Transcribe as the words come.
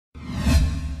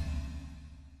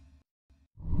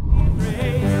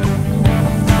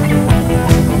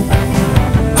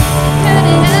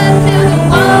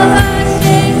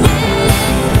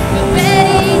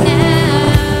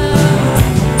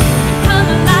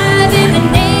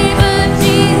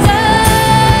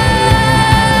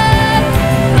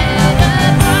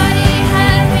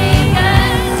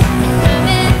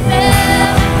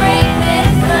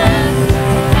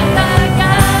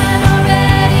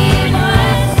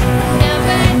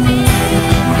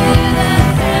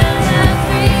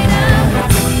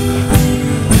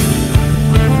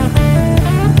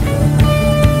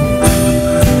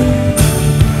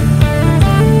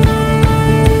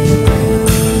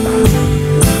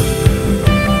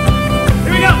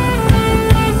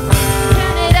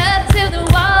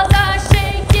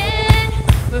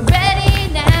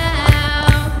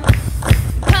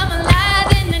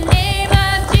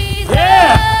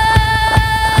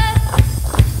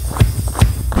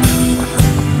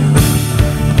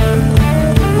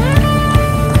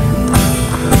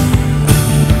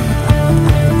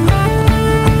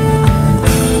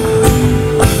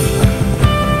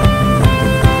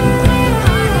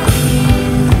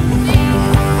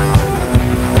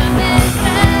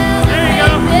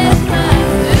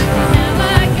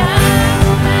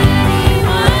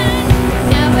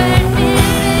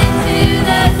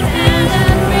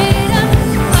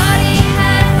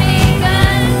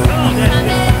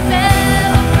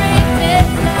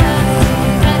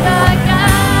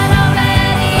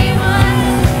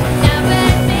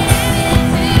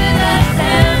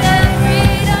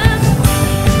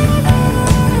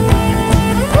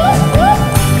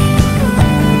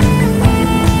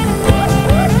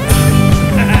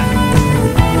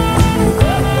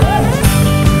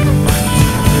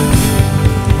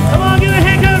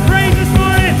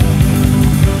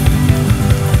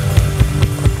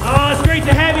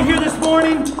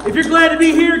If you're glad to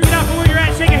be here, get out from where you're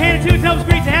at, shake a hand or two, tell them it's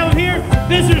great to have them here.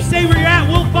 Visitors, stay where you're at,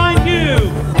 we'll find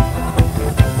you.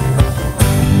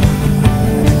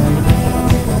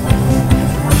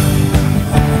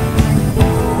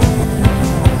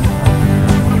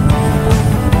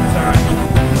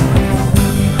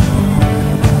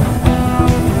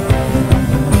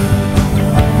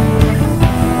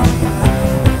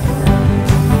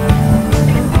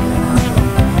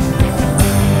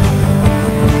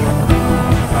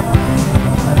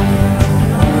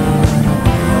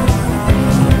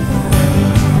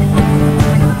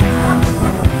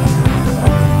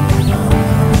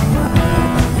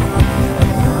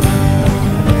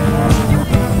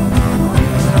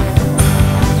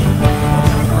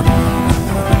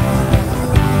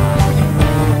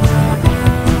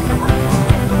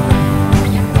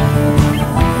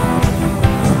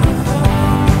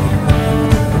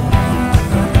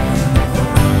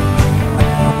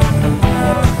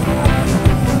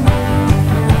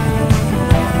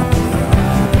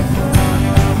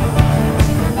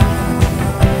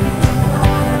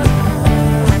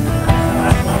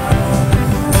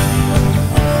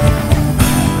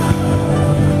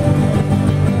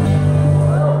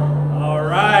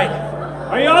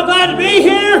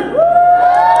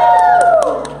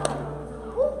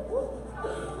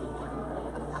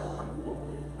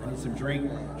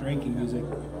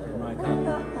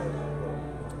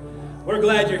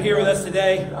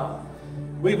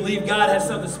 We believe God has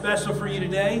something special for you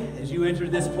today as you enter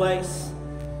this place.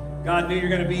 God knew you're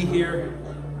going to be here.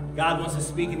 God wants to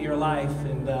speak into your life.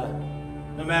 And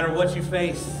no matter what you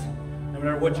face, no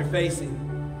matter what you're facing,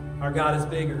 our God is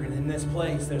bigger. And in this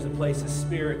place, there's a place of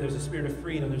spirit. There's a spirit of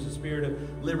freedom. There's a spirit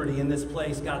of liberty in this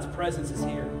place. God's presence is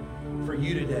here for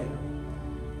you today.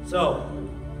 So,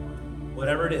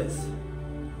 whatever it is,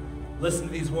 listen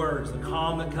to these words. The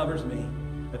calm that covers me.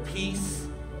 The peace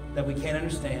that we can't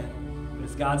understand.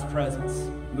 It's God's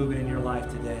presence moving in your life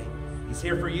today. He's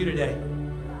here for you today.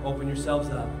 Open yourselves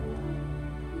up.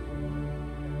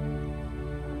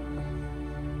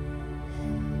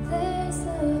 There's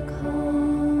a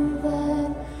calm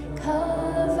that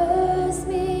covers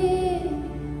me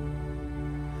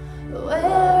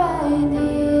where I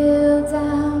kneel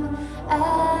down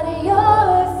at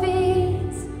your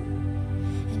feet,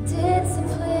 and it's a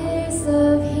place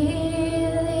of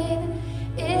healing.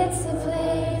 It's a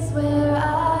place where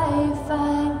I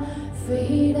find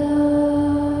freedom.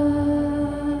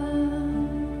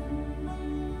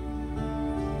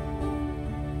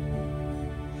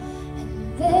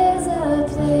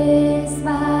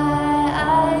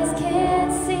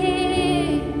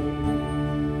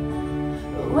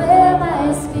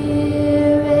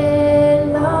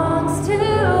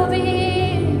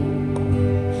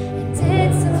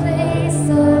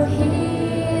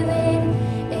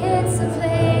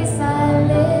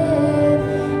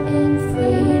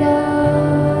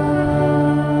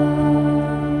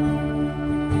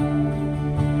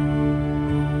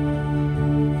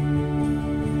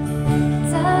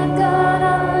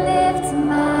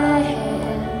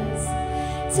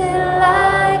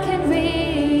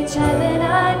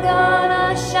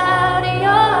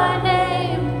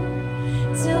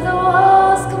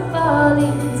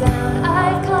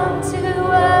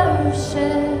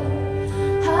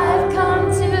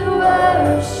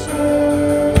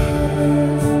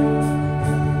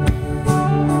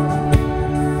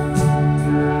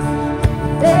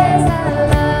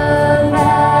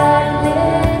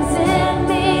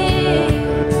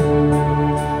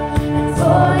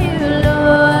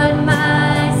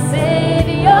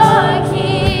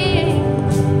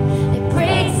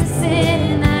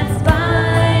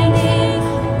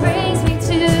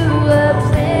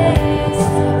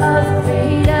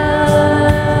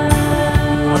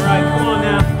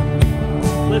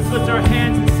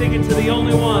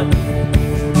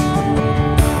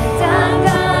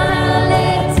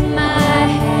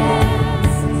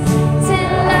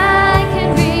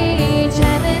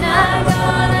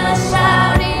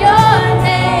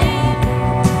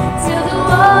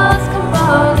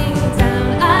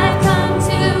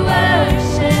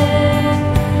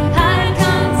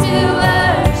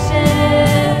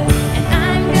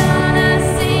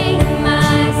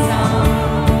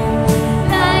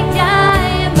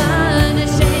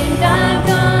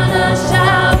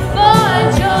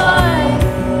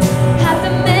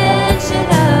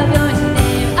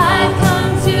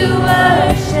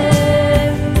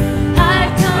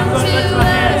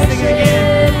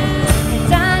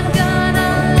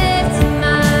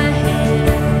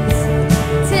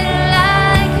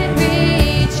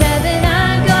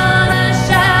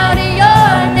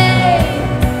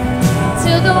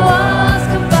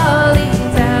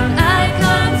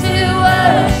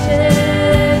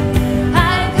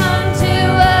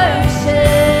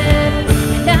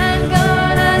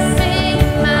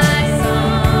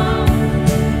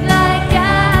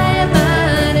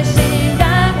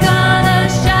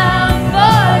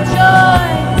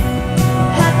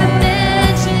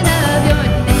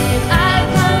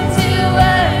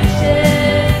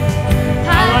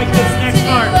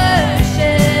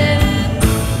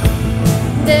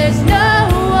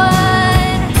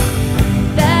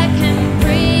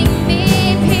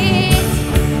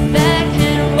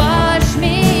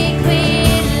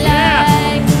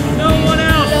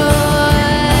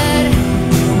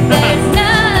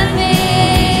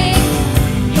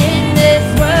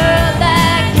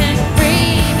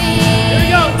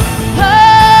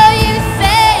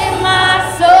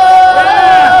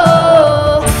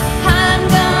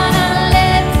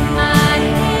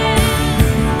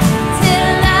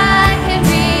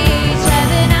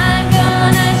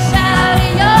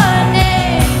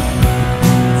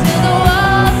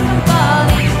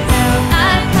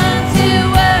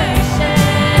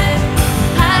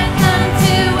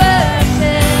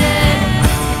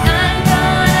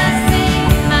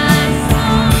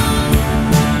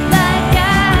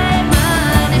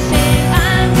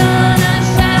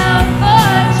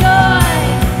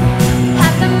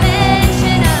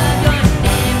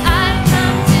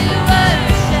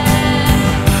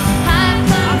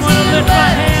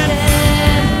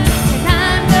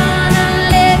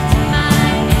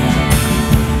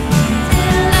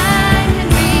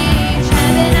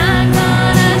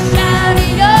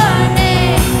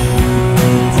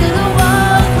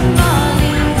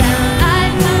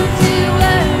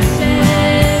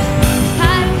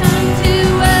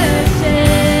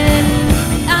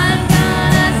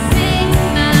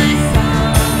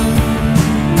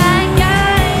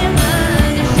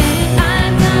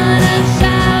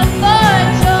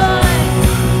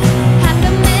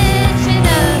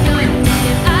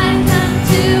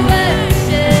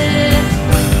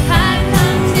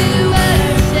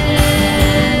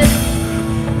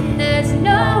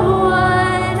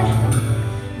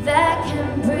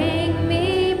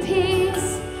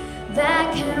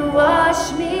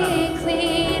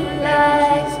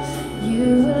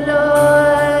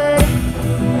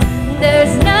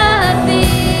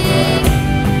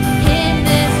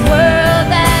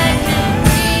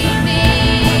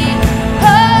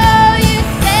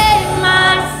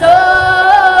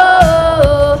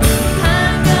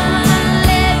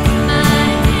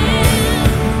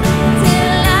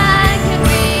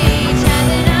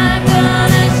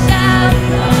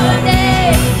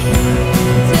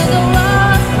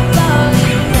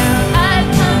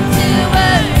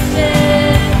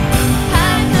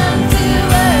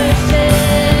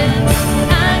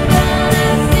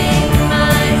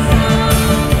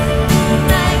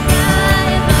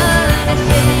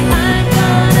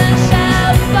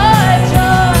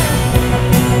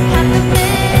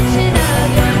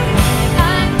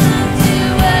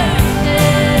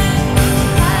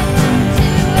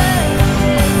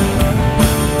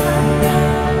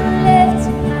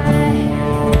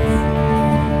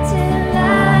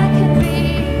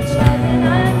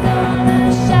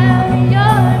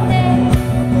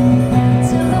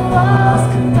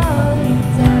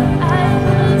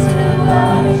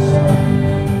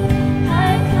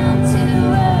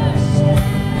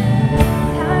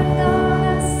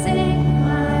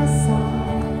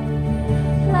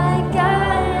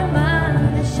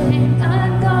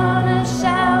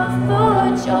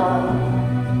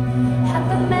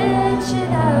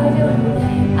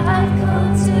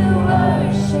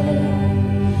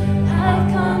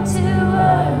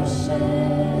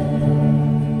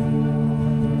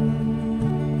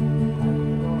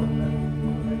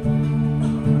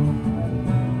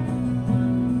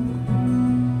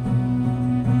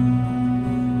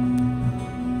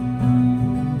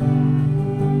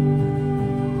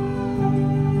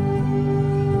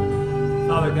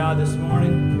 this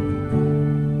morning,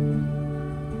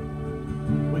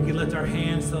 we can lift our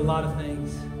hands to a lot of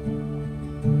things.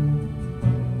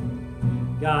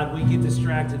 God, we get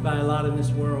distracted by a lot in this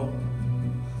world.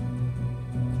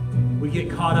 We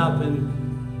get caught up in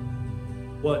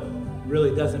what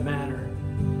really doesn't matter.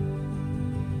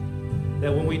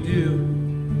 That when we do,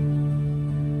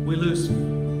 we lose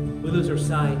our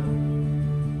sight.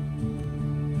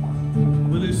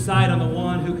 We lose sight on the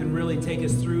one who can really take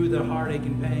us through the heartache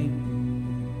and pain.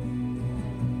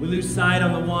 We lose sight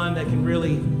on the one that can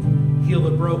really heal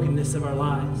the brokenness of our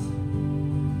lives.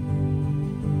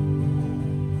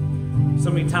 So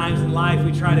many times in life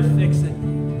we try to fix it.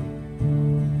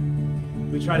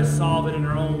 We try to solve it in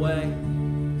our own way.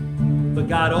 But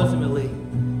God, ultimately,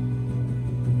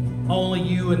 only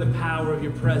you and the power of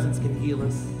your presence can heal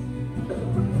us.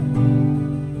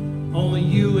 Only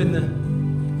you and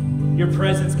your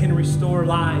presence can restore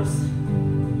lives.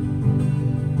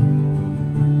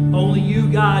 Only you,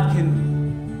 God,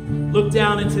 can look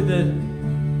down into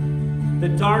the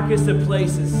darkest of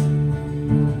places.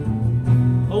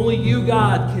 Only you,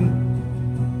 God,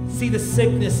 can see the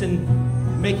sickness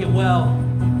and make it well.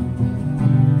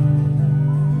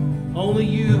 Only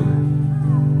you,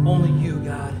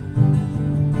 God.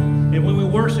 And when we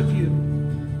worship you,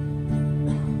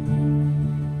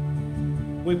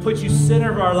 we put you center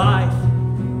of our life,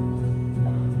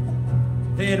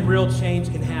 then real change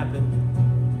can happen.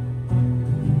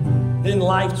 Then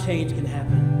life change can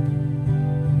happen.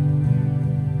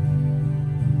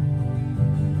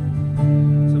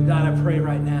 So God, I pray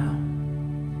right now,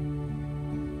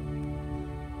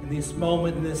 in this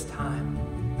moment, in this time,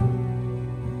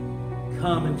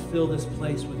 come and fill this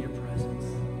place with your presence.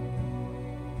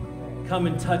 Come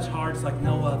and touch hearts like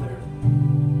no other.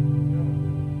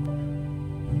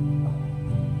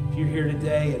 If you're here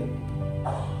today and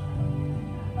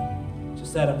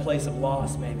just at a place of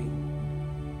loss, maybe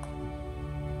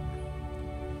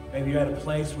you're at a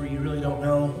place where you really don't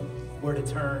know where to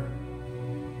turn.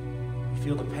 You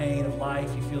feel the pain of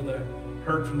life. You feel the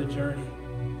hurt from the journey.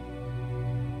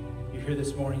 You're here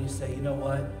this morning, you say, you know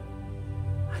what?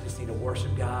 I just need to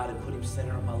worship God and put him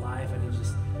center of my life. I need to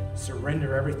just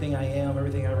surrender everything I am,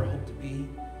 everything I ever hope to be,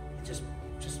 and just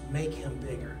make him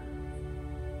bigger.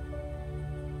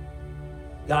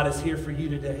 God is here for you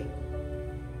today.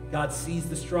 God sees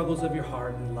the struggles of your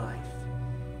heart and life.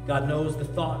 God knows the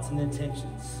thoughts and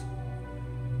intentions.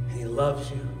 And he loves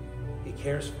you. He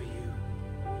cares for you.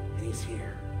 And he's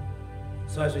here.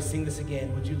 So as we sing this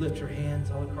again, would you lift your hands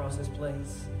all across this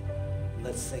place? And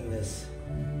let's sing this.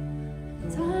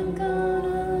 And I'm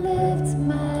gonna lift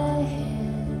my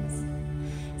hands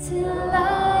till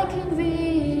I can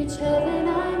reach heaven.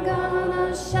 I'm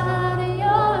gonna shout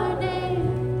your name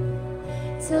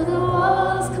till the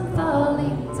walls come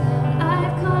falling down.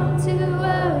 I've come to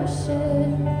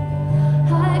worship.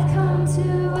 I've come to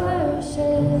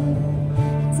worship.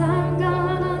 And I'm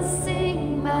gonna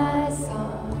sing my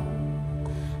song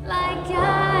like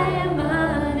I am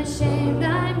unashamed.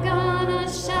 I'm gonna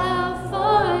shout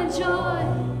for joy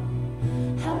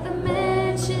at the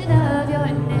mention of your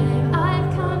name. I've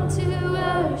come to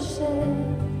worship.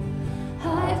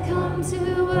 I've come to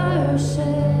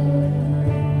worship.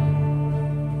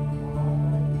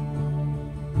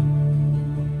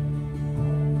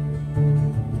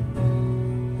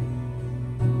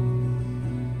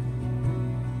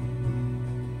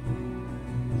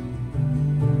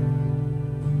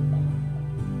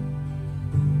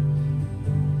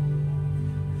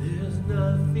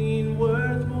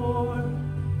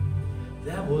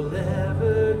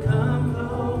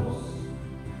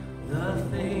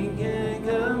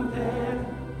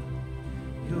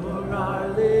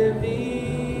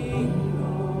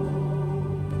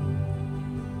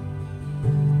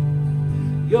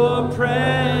 Your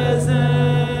presence,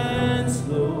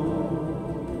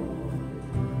 Lord.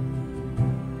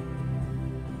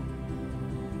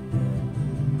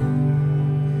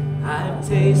 I've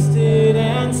tasted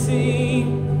and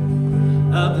seen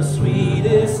of the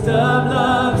sweetest of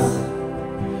loves,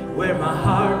 where my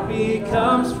heart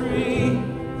becomes free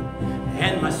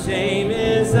and my shame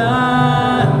is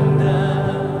undone.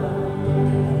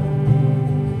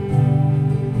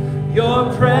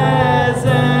 Your presence,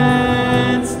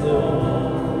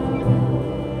 Lord,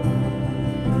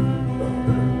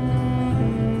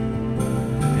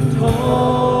 and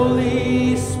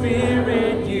Holy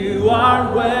Spirit, you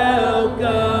are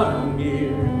welcome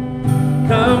here.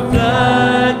 Come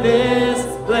flood this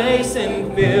place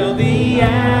and fill the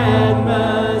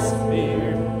atmosphere.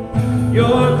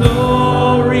 Your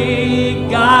glory,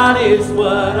 God, is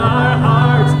what our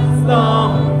hearts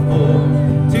long for,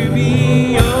 to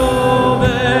be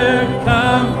overcome.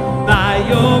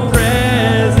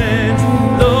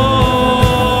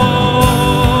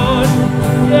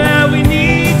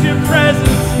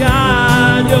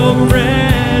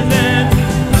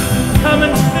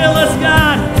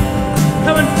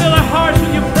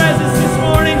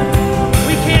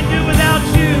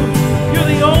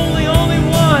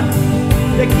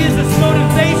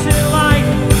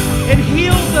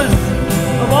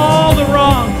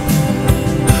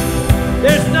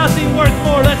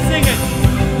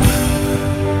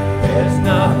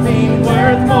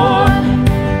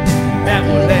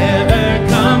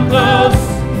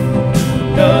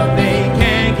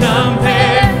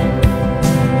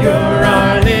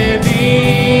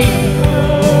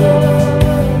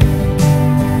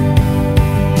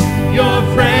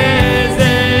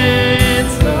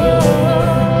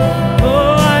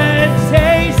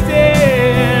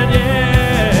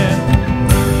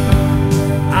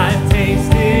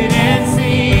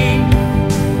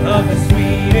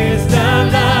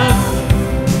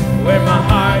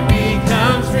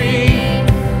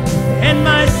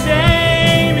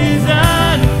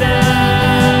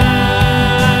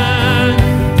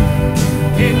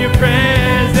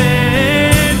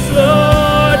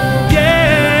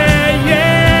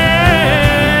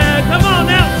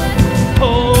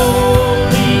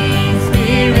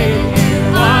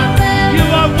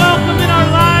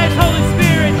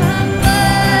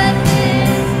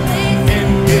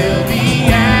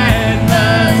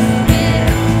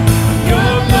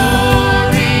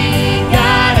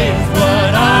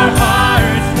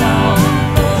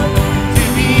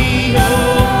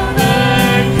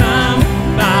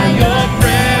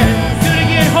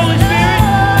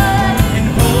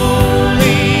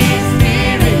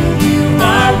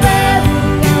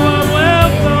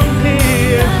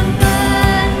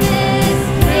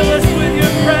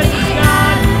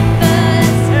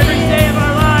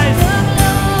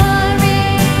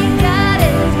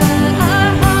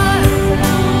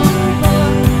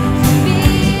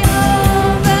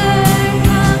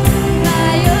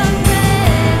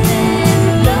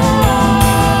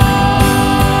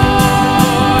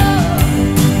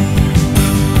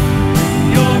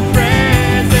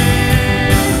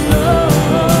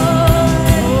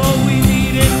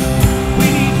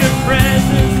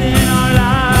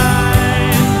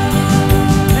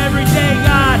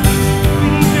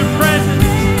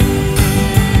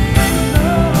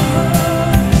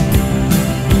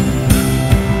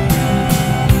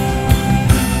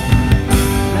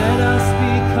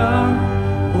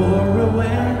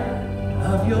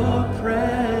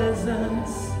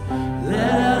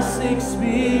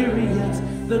 experience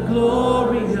the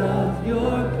glory of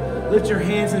your... Lift your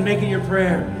hands and make it your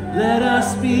prayer. Let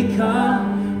us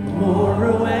become more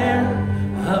aware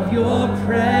of your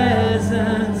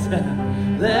presence.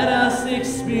 Let us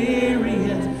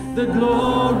experience the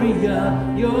glory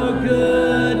of your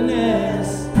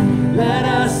goodness. Let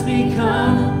us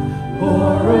become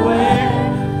more aware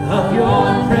of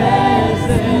your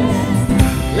presence.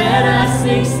 Let us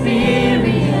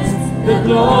experience the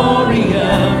glory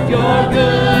of your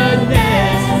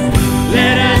goodness.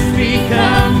 Let us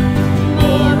become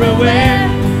more aware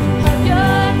of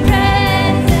your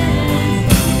presence.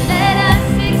 Let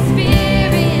us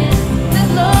experience the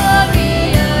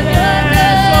glory of your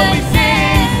goodness. So we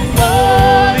sing,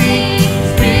 Holy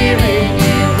Spirit,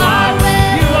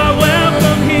 you are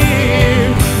welcome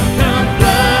here.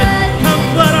 Come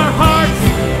flood our hearts,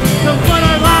 come flood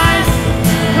our lives,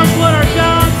 come flood our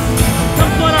jobs,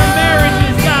 come flood our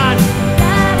marriages, God.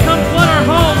 Come flood our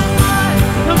homes,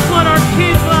 come flood our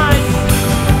kids' lives.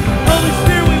 Holy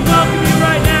Spirit, we welcome you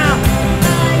right now.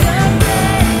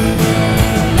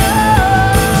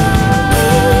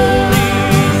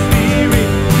 Holy Spirit,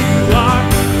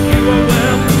 you are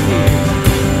welcome here.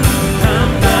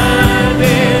 Come flood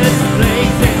this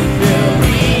place and fill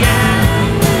the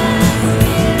atmosphere.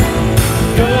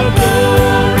 Your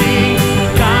glory,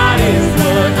 God, is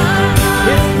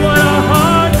what our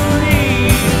hearts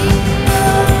need.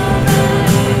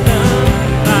 Come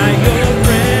by your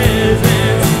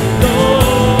presence,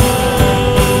 Lord.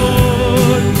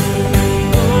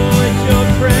 Oh, it's your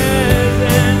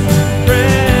presence,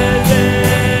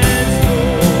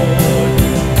 Lord.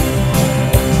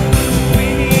 We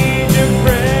need your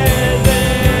presence,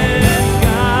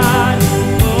 God.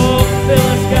 Oh, fill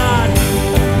us, God.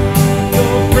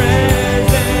 Your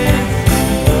presence,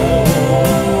 Lord.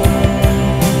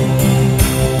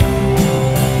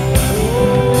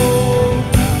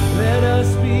 Let us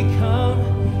become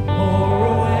more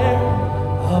aware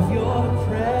of your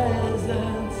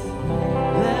presence.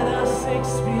 Let us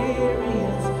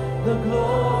experience the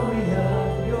glory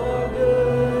of your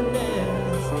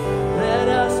goodness. Let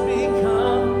us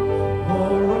become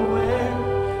more aware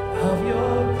of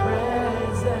your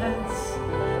presence.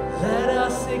 Let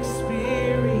us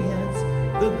experience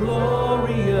the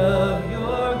glory of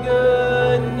your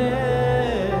goodness.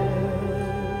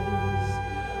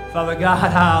 Father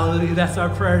God, hallelujah, that's our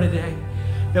prayer today.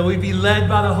 That we be led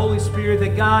by the Holy Spirit,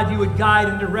 that God, you would guide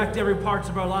and direct every parts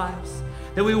of our lives.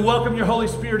 That we welcome your Holy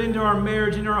Spirit into our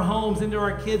marriage, into our homes, into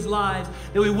our kids' lives.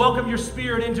 That we welcome your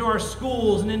Spirit into our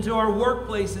schools and into our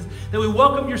workplaces. That we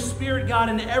welcome your Spirit, God,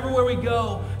 into everywhere we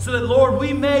go. So that, Lord,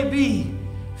 we may be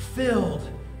filled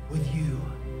with you.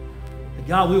 That,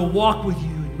 God, we will walk with you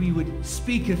and we would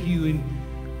speak of you. And,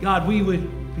 God, we would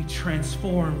be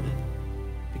transformed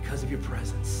because of your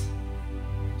presence.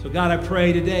 So, God, I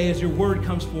pray today as your word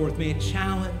comes forth, may it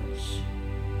challenge,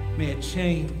 may it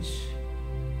change,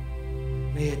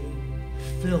 may it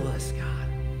fill us, God,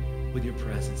 with your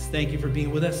presence. Thank you for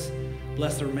being with us.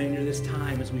 Bless the remainder of this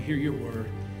time as we hear your word.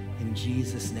 In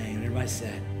Jesus' name. And everybody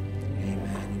said,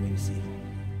 amen. You may be seated.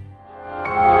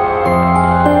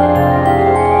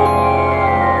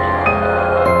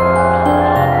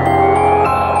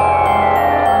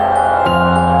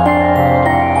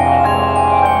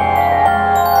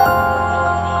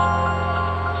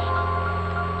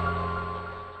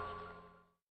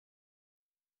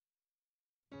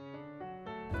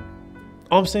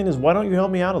 All I'm saying is, why don't you help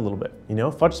me out a little bit? You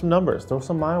know, fudge some numbers, throw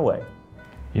some my way.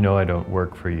 You know I don't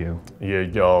work for you. Yeah,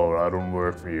 yo, I don't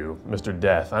work for you. Mr.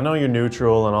 Death, I know you're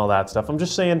neutral and all that stuff. I'm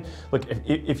just saying, look,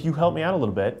 if you help me out a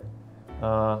little bit,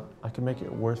 I can make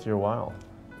it worth your while,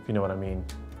 if you know what I mean.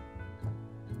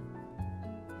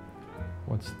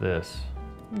 What's this?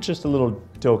 Just a little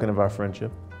token of our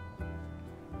friendship.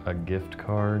 A gift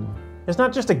card? It's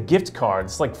not just a gift card,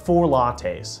 it's like 4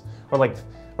 lattes, or like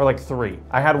 3.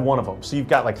 I had one of them. So you've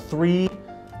got like 3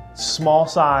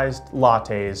 small-sized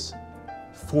lattes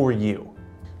for you.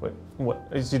 What,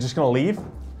 is you just gonna leave?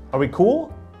 Are we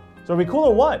cool? So are we cool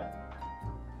or what?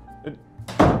 I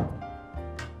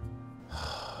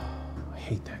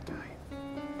hate that guy.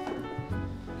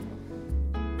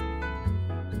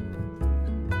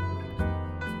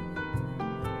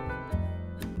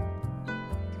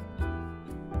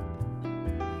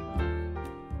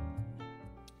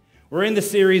 We're in the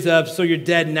series of So You're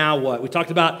Dead, Now What? We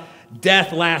talked about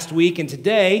death last week, and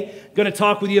today I'm going to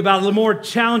talk with you about a little more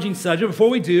challenging subject. Before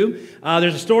we do,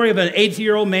 there's a story of an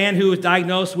 80-year-old man who was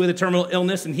diagnosed with a terminal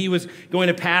illness, and he was going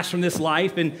to pass from this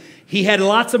life, and he had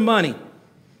lots of money.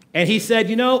 And he said,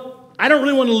 you know, I don't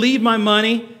really want to leave my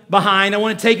money behind. I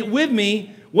want to take it with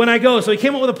me when I go. So he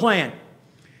came up with a plan.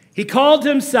 He called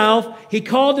himself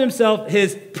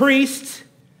his priest,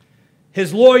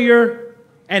 his lawyer,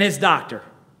 and his doctor.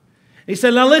 He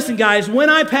said, now listen, guys, when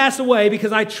I pass away,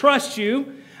 because I trust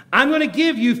you, I'm going to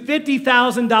give you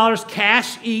 $50,000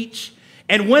 cash each.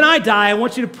 And when I die, I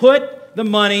want you to put the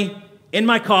money in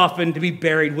my coffin to be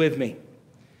buried with me.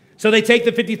 So they take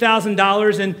the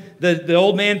 $50,000 and the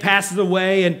old man passes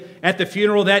away. And at the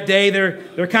funeral that day,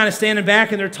 they're kind of standing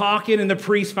back and they're talking. And the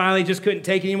priest finally just couldn't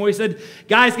take it anymore. He said,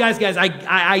 guys,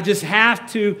 I just have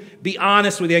to be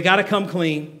honest with you. I got to come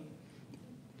clean.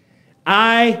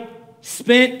 I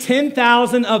spent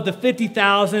 $10,000 of the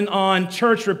 $50,000 on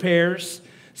church repairs.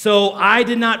 So I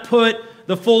did not put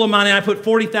the full amount in. I put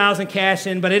 $40,000 cash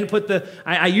in, but I didn't put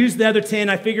I used the other 10.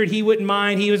 I figured he wouldn't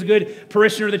mind. He was a good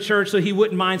parishioner of the church, so he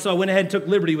wouldn't mind. So I went ahead and took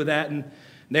liberty with that. And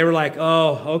they were like,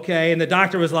 oh, okay. And the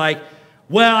doctor was like,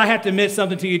 well, I have to admit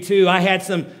something to you too. I had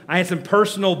some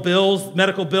personal bills,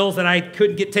 medical bills that I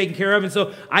couldn't get taken care of. And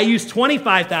so I used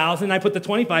 $25,000. I put the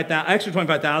extra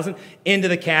 $25,000 into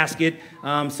the casket.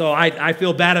 So I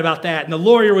feel bad about that. And the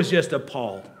lawyer was just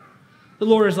appalled. The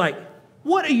lawyer's like,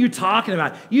 what are you talking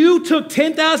about? You took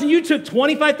 $10,000, you took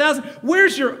 $25,000.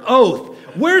 Where's your oath?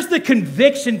 Where's the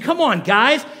conviction? Come on,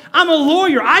 guys. I'm a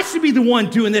lawyer. I should be the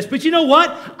one doing this. But you know what?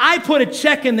 I put a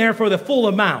check in there for the full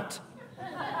amount.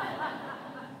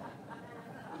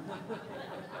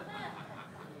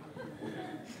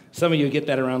 Some of you get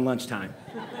that around lunchtime.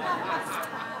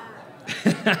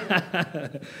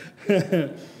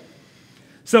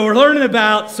 So we're learning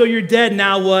about, so you're dead,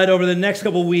 now what? Over the next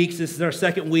couple of weeks, this is our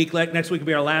second week. Next week will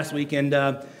be our last week. And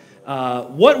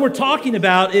what we're talking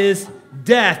about is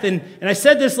death. And I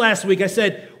said this last week. I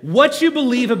said, what you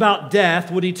believe about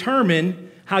death will determine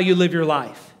how you live your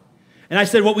life. And I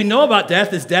said, what we know about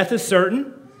death is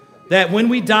certain, that when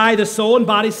we die, the soul and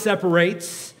body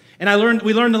separates. And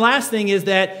we learned the last thing is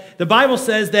that the Bible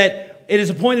says that it is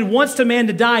appointed once to man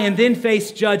to die and then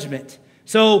face judgment.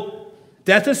 So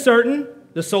death is certain.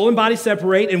 The soul and body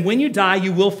separate, and when you die,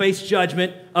 you will face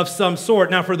judgment of some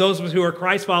sort. Now, for those of us who are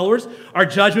Christ followers, our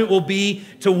judgment will be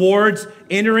towards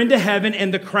enter into heaven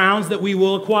and the crowns that we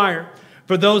will acquire.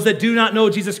 For those that do not know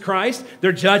Jesus Christ,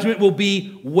 their judgment will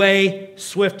be way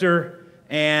swifter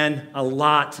and a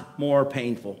lot more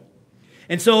painful.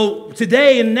 And so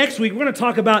today and next week, we're going to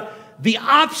talk about the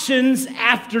options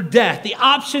after death, the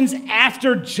options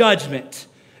after judgment.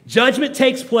 Judgment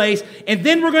takes place, and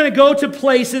then we're going to go to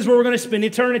places where we're going to spend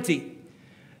eternity.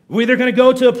 We're either going to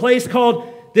go to a place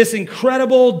called this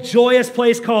incredible, joyous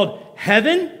place called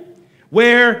heaven,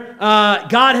 where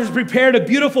God has prepared a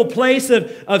beautiful place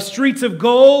of streets of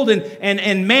gold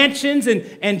and mansions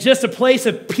and just a place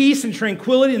of peace and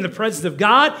tranquility in the presence of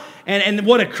God, and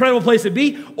what an incredible place to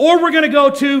be. Or we're going to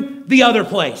go to the other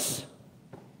place.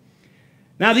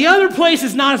 Now, the other place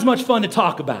is not as much fun to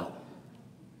talk about.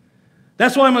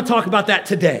 That's why I'm going to talk about that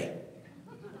today.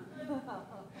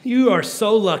 You are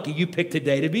so lucky you picked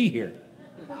today to be here.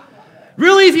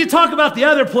 Real easy to talk about the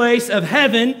other place of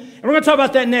heaven, and we're going to talk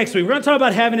about that next week. We're going to talk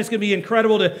about heaven. It's going to be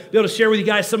incredible to be able to share with you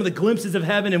guys some of the glimpses of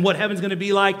heaven and what heaven's going to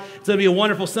be like. It's going to be a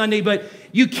wonderful Sunday, but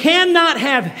you cannot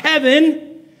have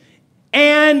heaven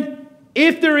and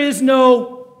if there is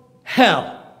no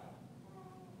hell.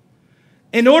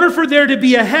 In order for there to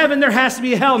be a heaven, there has to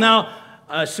be a hell. Now,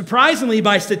 surprisingly,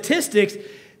 by statistics,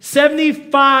 roughly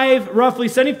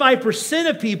 75%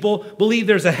 of people believe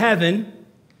there's a heaven,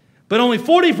 but only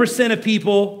 40% of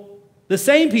people, the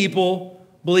same people,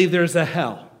 believe there's a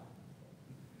hell.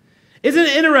 Isn't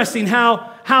it interesting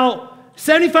how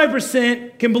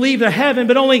 75% can believe the heaven,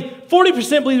 but only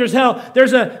 40% believe there's hell?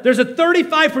 There's a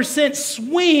 35%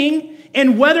 swing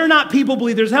in whether or not people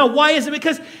believe there's hell. Why is it?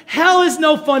 Because hell is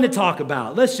no fun to talk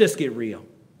about. Let's just get real.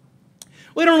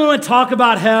 We don't want to talk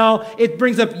about hell. It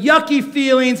brings up yucky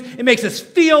feelings. It makes us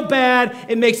feel bad.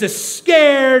 It makes us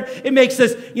scared. It makes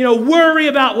us, worry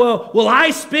about, will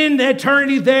I spend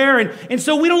eternity there? And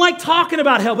so we don't like talking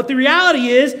about hell. But the reality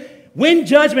is, when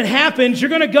judgment happens, you're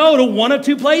going to go to one of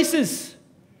two places.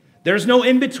 There's no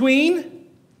in between.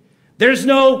 There's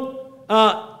no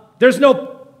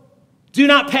do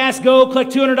not pass go,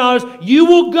 collect $200. You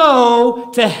will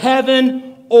go to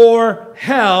heaven or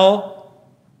hell,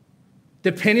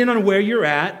 depending on where you're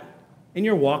at in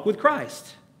your walk with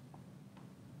Christ.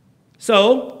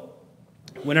 So,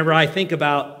 whenever I think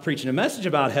about preaching a message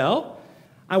about hell,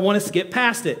 I want to skip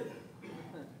past it.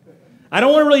 I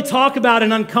don't want to really talk about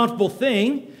an uncomfortable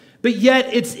thing, but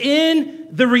yet it's in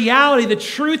the reality, the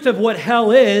truth of what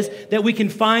hell is, that we can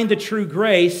find the true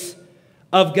grace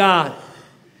of God.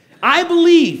 I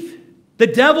believe the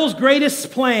devil's greatest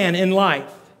plan in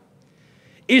life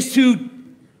is to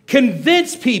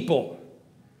convince people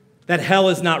that hell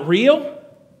is not real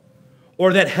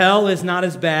or that hell is not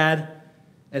as bad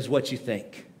as what you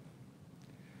think.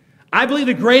 I believe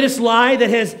the greatest lie that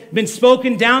has been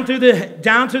spoken down through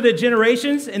the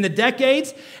generations and the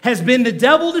decades has been the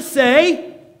devil to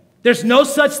say there's no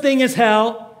such thing as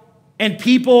hell and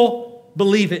people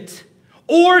believe it.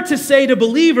 Or to say to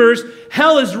believers,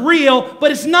 hell is real,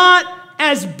 but it's not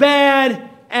as bad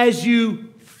as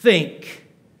you think.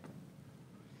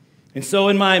 And so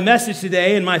in my message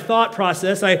today, in my thought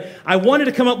process, I wanted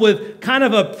to come up with kind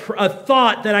of a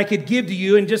thought that I could give to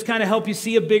you and just kind of help you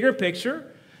see a bigger picture.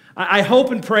 I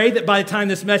hope and pray that by the time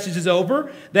this message is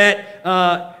over,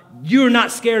 that you are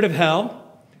not scared of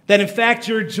hell, that in fact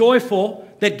you're joyful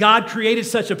that God created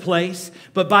such a place,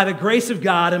 but by the grace of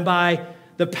God and by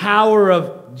the power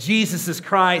of Jesus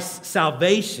Christ's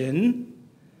salvation,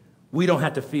 we don't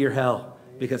have to fear hell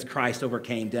because Christ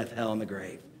overcame death, hell, and the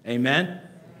grave. Amen?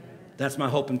 That's my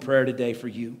hope and prayer today for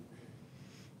you.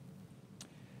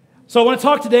 So I want to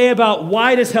talk today about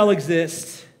why does hell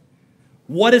exist?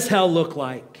 What does hell look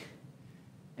like?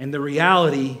 And the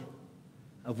reality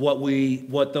of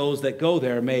what those that go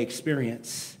there may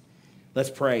experience. Let's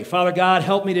pray. Father God,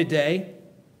 help me today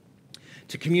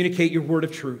to communicate your word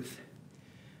of truth.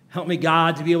 Help me,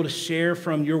 God, to be able to share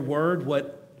from your word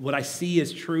what I see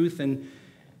as truth. And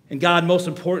God, most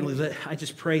importantly, I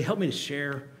just pray, help me to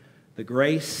share the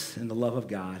grace and the love of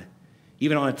God,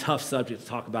 even on a tough subject to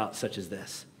talk about such as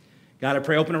this. God, I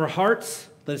pray, open our hearts.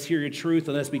 Let us hear your truth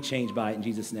and let us be changed by it. In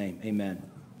Jesus' name, amen.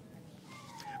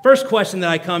 First question that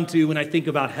I come to when I think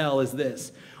about hell is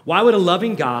this. Why would a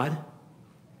loving God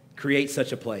create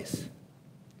such a place?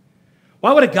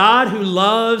 Why would a God who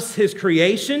loves his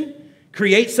creation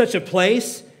create such a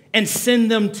place and send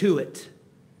them to it?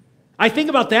 I think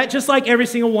about that just like every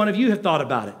single one of you have thought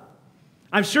about it.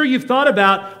 I'm sure you've thought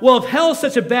about, well, if hell is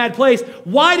such a bad place,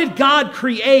 why did God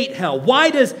create hell? Why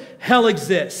does hell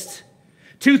exist?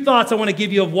 Two thoughts I want to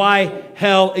give you of why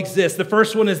hell exists. The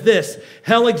first one is this.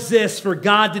 Hell exists for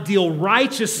God to deal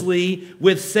righteously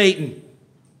with Satan.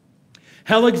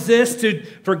 Hell exists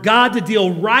for God to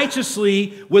deal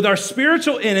righteously with our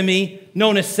spiritual enemy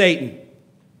known as Satan.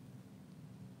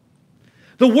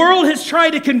 The world has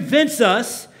tried to convince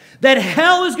us that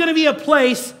hell is going to be a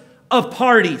place of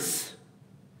parties.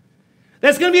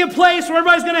 That's going to be a place where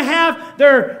everybody's going to have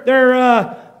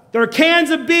their cans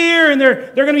of beer and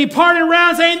they're going to be partying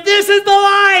around saying, this is the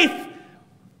life.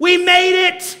 We made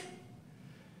it.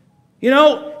 You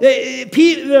know,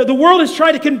 the world has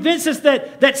tried to convince us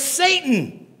that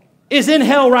Satan is in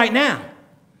hell right now.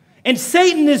 And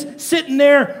Satan is sitting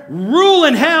there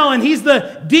ruling hell, and he's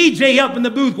the DJ up in the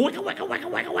booth. Wicka, wicka, wicka,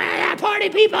 wicka, wicka, party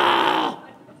people.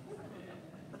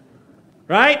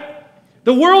 Right?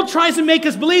 The world tries to make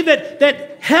us believe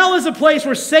that hell is a place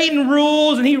where Satan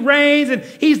rules and he reigns and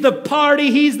he's the party,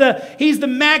 he's the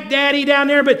Mac Daddy down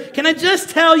there. But can I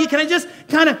just tell you, can I just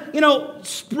kind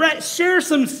of, share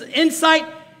some insight?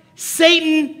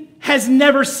 Satan has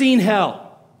never seen hell.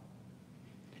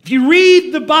 If you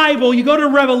read the Bible, you go to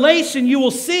Revelation, you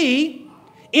will see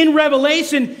in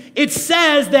Revelation, it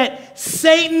says that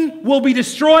Satan will be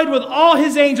destroyed with all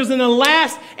his angels in the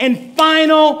last and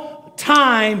final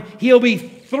time. He'll be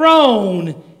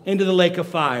thrown into the lake of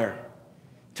fire.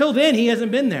 Till then, he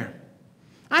hasn't been there.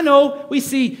 I know we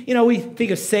see, we think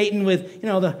of Satan with,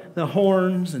 the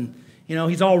horns and,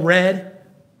 he's all red.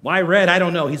 Why red? I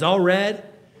don't know. He's all red.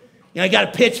 He got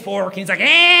a pitchfork and he's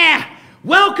like,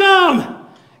 welcome.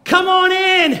 Come on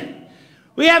in.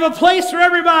 We have a place for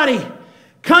everybody.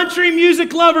 Country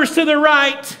music lovers to the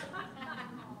right.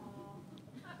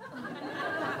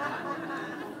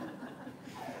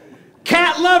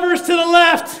 Cat lovers to the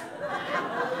left.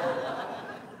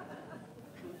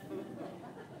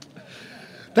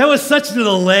 That was such a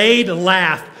delayed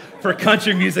laugh for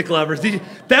country music lovers.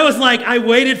 That was like I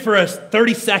waited for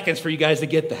 30 seconds for you guys to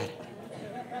get that.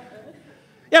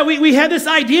 Yeah, we had this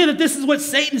idea that this is what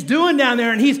Satan's doing down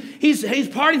there, and he's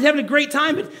partying, having a great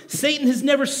time, but Satan has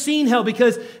never seen hell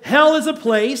because hell is a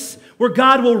place where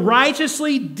God will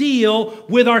righteously deal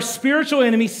with our spiritual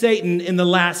enemy, Satan, in the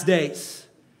last days.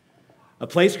 A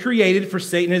place created for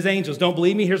Satan and his angels. Don't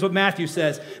believe me? Here's what Matthew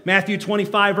says. Matthew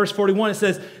 25, verse 41, it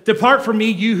says, "Depart from me,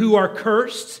 you who are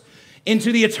cursed,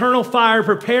 into the eternal fire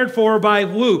prepared for by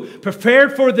who?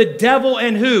 Prepared for the devil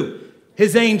and who?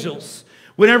 His angels."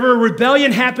 Whenever a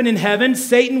rebellion happened in heaven,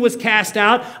 Satan was cast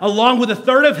out along with a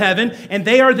third of heaven, and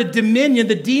they are the dominion,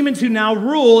 the demons who now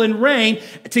rule and reign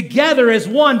together as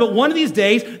one. But one of these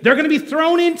days, they're going to be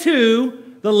thrown into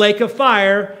the lake of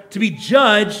fire to be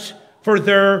judged for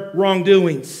their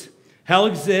wrongdoings. Hell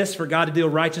exists for God to deal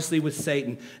righteously with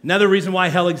Satan. Another reason why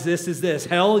hell exists is this.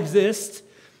 Hell exists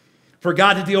for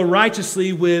God to deal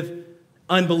righteously with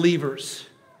unbelievers,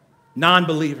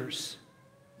 non-believers.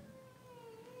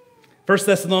 2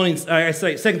 Thessalonians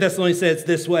says it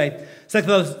this way. 2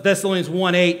 Thessalonians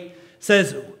 1:8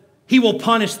 says, He will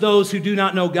punish those who do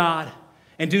not know God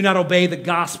and do not obey the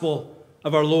gospel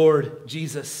of our Lord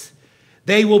Jesus.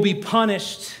 They will be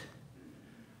punished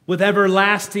with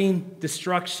everlasting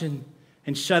destruction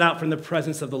and shut out from the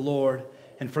presence of the Lord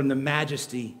and from the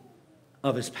majesty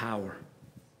of His power.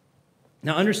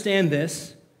 Now understand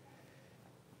this.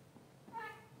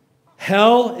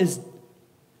 Hell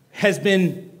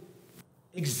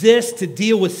exists to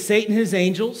deal with Satan and his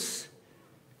angels.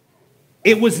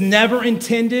 It was never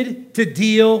intended to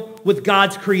deal with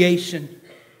God's creation.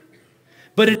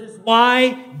 But it is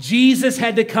why Jesus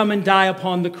had to come and die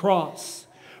upon the cross.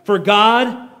 For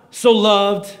God so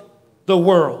loved the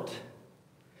world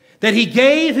that He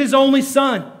gave His only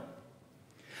Son,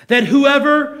 that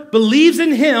whoever believes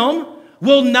in Him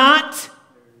will not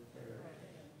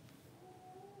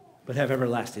but have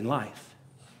everlasting life.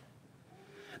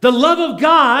 The love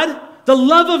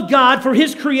of God for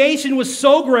His creation was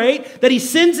so great that He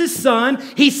sends His Son,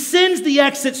 He sends the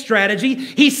exit strategy,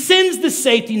 He sends the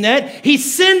safety net, He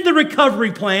sends the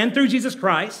recovery plan through Jesus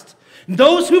Christ.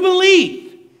 Those who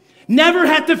believe never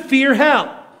have to fear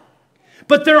hell.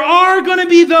 But there are going to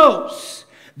be those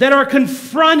that are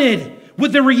confronted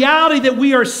with the reality that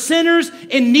we are sinners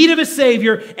in need of a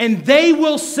Savior, and they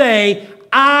will say,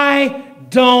 I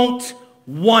don't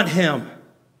want Him.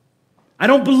 I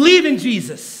don't believe in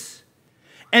Jesus.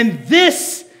 And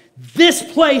this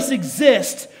place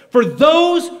exists for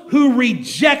those who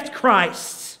reject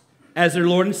Christ as their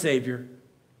Lord and Savior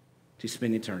to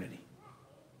spend eternity.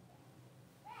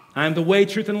 I am the way,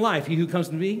 truth, and life. He who comes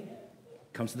to me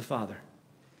comes to the Father.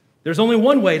 There's only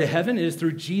one way to heaven. It is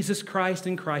through Jesus Christ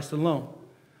and Christ alone.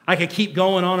 I could keep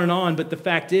going on and on, but the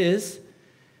fact is,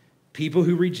 people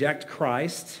who reject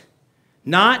Christ,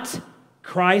 not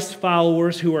Christ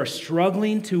followers who are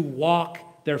struggling to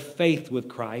walk their faith with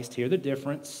Christ, hear the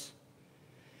difference.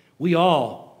 We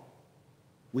all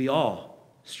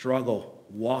struggle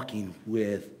walking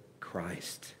with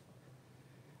Christ.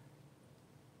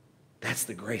 That's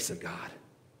the grace of God.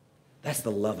 That's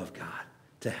the love of God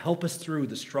to help us through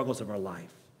the struggles of our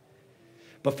life.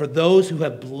 But for those who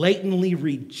have blatantly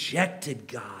rejected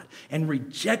God and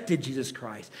rejected Jesus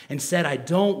Christ and said, I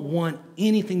don't want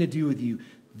anything to do with you,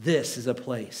 this is a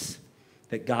place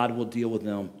that God will deal with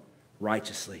them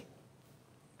righteously.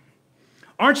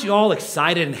 Aren't you all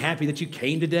excited and happy that you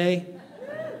came today?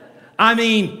 I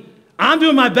mean, I'm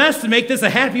doing my best to make this a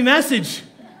happy message.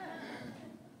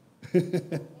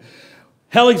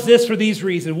 Hell exists for these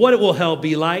reasons. What will hell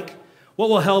be like? What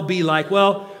will hell be like?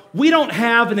 Well, we don't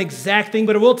have an exact thing,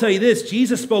 but I will tell you this.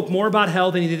 Jesus spoke more about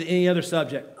hell than He did any other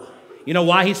subject. You know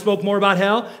why He spoke more about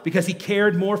hell? Because He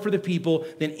cared more for the people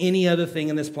than any other thing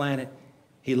in this planet.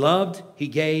 He loved, He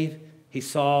gave, He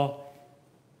saw,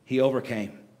 He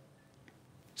overcame.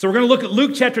 So we're going to look at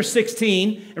Luke chapter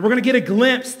 16, and we're going to get a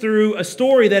glimpse through a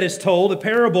story that is told, a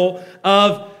parable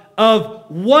of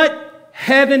what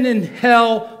heaven and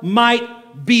hell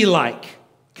might be like.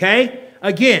 Okay?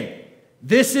 Again,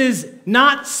 this is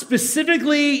not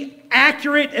specifically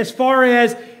accurate as far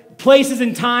as places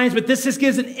and times, but this just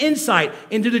gives an insight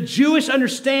into the Jewish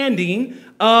understanding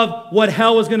of what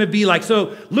hell was going to be like.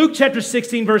 So Luke chapter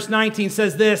 16, verse 19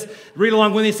 says this. Read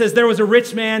along with me. It says, there was a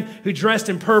rich man who dressed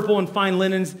in purple and fine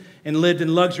linens and lived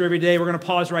in luxury every day. We're going to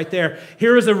pause right there.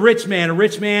 Here is a rich man. A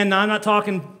rich man, now I'm not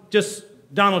talking just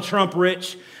Donald Trump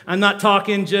rich. I'm not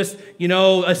talking just, a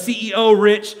CEO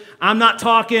rich. I'm not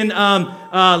talking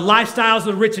lifestyles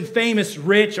of rich and famous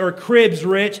rich or cribs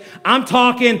rich. I'm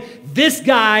talking this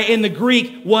guy in the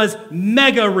Greek was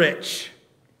mega rich.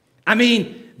 I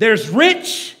mean, there's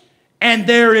rich and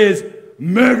there is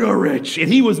mega rich.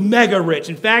 And he was mega rich.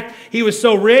 In fact, he was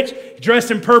so rich,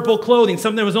 dressed in purple clothing,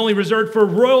 something that was only reserved for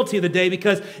royalty of the day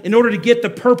because in order to get the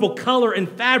purple color and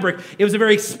fabric, it was a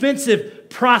very expensive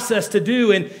process to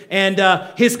do. And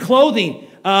his clothing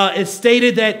is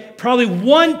stated that probably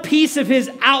one piece of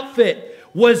his outfit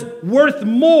was worth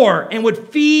more and would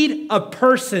feed a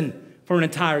person for an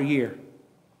entire year.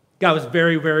 Guy was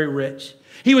very, very rich.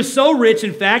 He was so rich,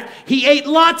 in fact, he ate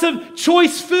lots of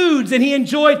choice foods and he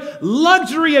enjoyed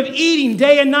luxury of eating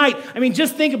day and night. I mean,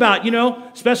 just think about,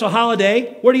 special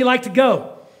holiday. Where do you like to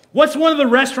go? What's one of the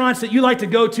restaurants that you like to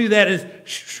go to that is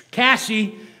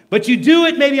cashy, but you do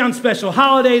it maybe on special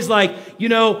holidays like,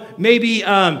 maybe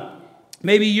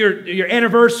your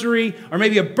anniversary or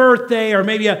maybe a birthday or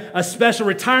maybe a special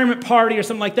retirement party or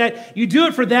something like that. You do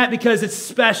it for that because it's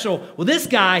special. Well, this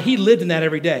guy, he lived in that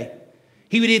every day.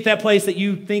 He would eat at that place that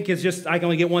you think is just, I can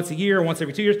only get once a year or once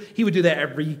every 2 years. He would do that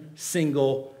every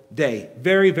single day.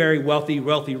 Very, very wealthy,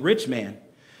 rich man.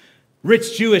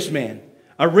 Rich Jewish man.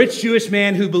 A rich Jewish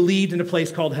man who believed in a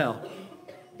place called hell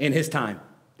in his time.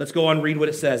 Let's go on and read what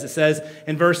it says. It says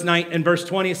in verse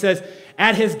 20, it says,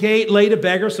 at his gate laid a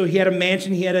beggar. So he had a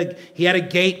mansion. He had a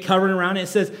gate covered around it. It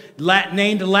says,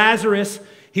 named Lazarus.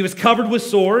 He was covered with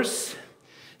sores.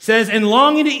 It says, and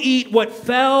longing to eat what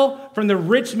fell from the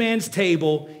rich man's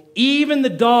table, even the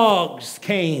dogs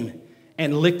came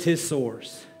and licked his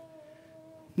sores.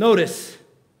 Notice,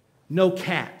 no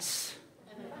cats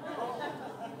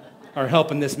are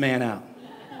helping this man out.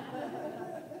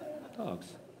 Dogs.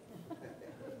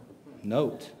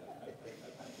 Note.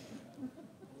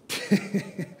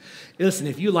 Listen,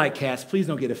 if you like cats, please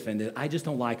don't get offended. I just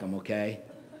don't like them, okay?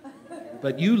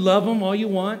 But you love them all you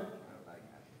want.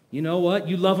 You know what?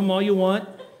 You love them all you want.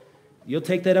 You'll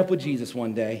take that up with Jesus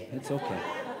one day. It's okay.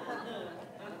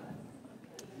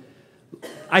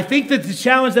 I think that the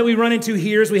challenge that we run into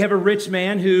here is we have a rich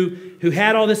man who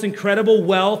had all this incredible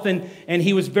wealth, and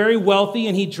he was very wealthy,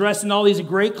 and he dressed in all these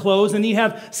great clothes, and you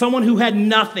have someone who had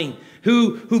nothing,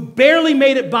 who barely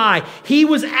made it by. He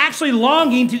was actually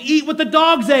longing to eat what the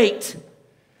dogs ate.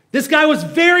 This guy was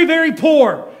very, very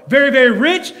poor, very, very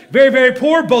rich, very, very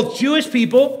poor, both Jewish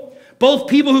people, both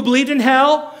people who believed in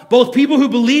hell, both people who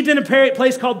believed in a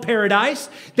place called paradise.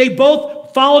 They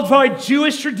both followed by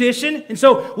Jewish tradition. And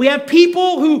so we have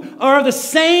people who are the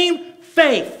same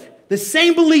faith, the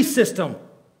same belief system.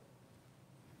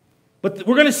 But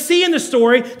we're going to see in the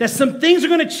story that some things are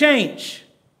going to change.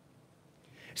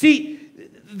 See,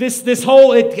 this whole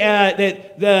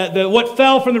what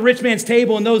fell from the rich man's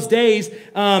table in those days,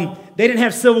 they didn't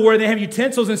have silverware, they didn't have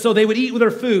utensils, and so they would eat with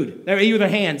their food. They would eat with their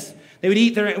hands. They would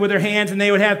eat with their hands, and they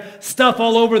would have stuff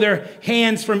all over their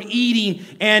hands from eating.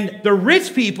 And the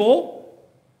rich people,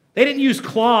 they didn't use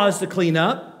claws to clean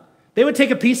up. They would take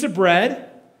a piece of bread,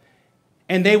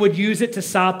 and they would use it to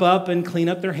sop up and clean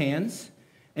up their hands.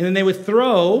 And then they would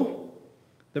throw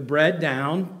the bread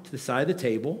down to the side of the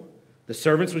table. The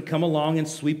servants would come along and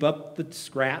sweep up the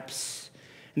scraps.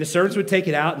 And the servants would take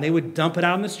it out, and they would dump it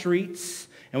out in the streets.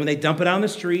 And when they dump it out in the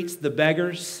streets, the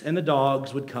beggars and the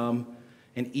dogs would come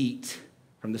and eat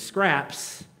from the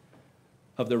scraps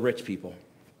of the rich people.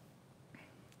 It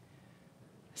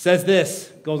says this,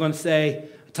 goes on to say,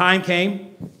 a time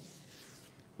came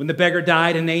when the beggar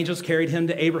died and angels carried him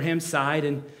to Abraham's side,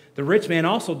 and the rich man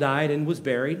also died and was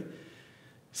buried. It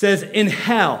says, in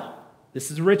hell,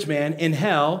 this is a rich man, in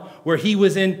hell, where he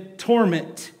was in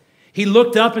torment, he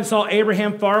looked up and saw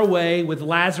Abraham far away with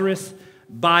Lazarus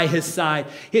by his side.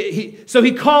 So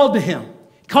he called to him,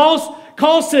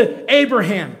 calls to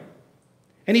Abraham,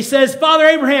 and he says, Father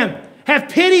Abraham, have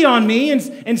pity on me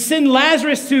and send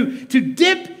Lazarus to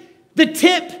dip the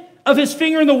tip of his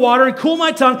finger in the water and cool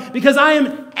my tongue, because I am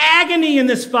in agony in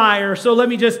this fire. So let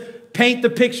me just paint the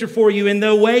picture for you in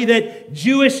the way that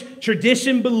Jewish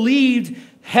tradition believed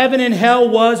heaven and hell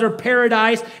was, or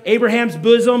paradise, Abraham's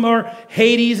bosom, or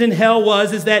Hades and hell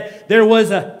was, is that there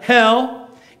was a hell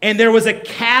and there was a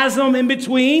chasm in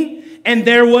between, and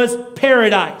there was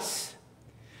paradise.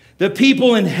 The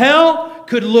people in hell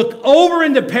could look over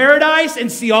into paradise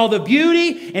and see all the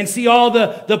beauty and see all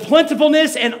the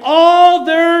plentifulness, and all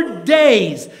their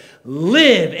days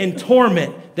live in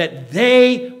torment that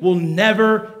they will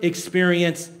never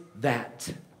experience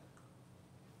that.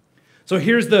 So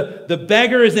here's the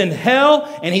beggar is in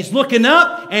hell, and he's looking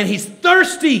up, and he's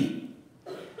thirsty.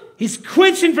 He's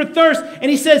quenching for thirst,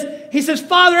 and he says,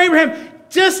 Father Abraham,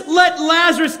 just let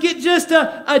Lazarus get just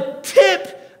a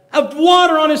tip of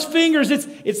water on his fingers.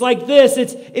 It's like this.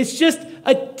 It's just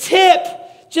a tip,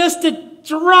 just a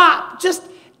drop, just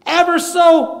ever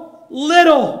so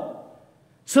little,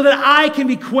 so that I can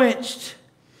be quenched.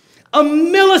 A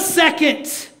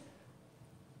millisecond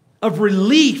of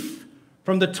relief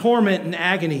from the torment and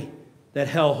agony that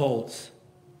hell holds.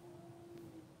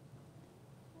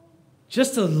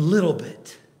 Just a little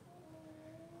bit.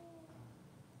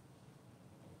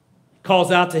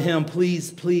 Calls out to him,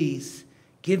 please, please,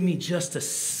 give me just a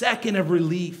second of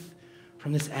relief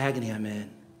from this agony I'm in.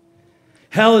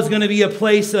 Hell is going to be a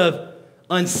place of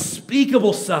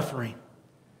unspeakable suffering.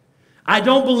 I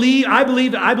believe in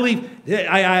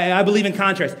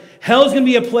contrast. Hell is going to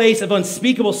be a place of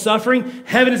unspeakable suffering.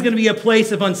 Heaven is going to be a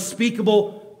place of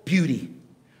unspeakable beauty.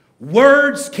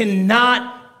 Words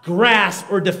cannot grasp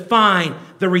or define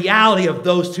the reality of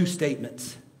those two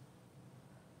statements.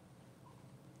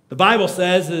 The Bible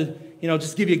says,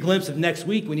 just give you a glimpse of next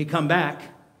week when you come back.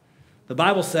 The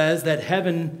Bible says that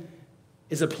heaven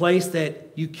is a place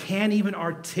that you can't even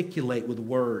articulate with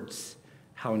words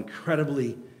how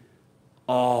incredibly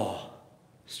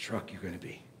awe-struck you're going to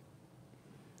be.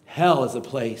 Hell is a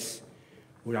place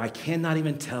where I cannot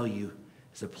even tell you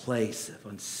is a place of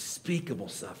unspeakable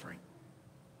suffering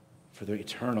for the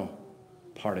eternal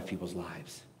part of people's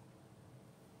lives.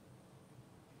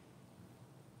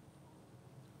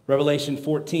 Revelation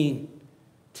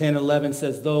 14:10-11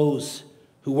 says, those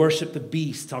who worship the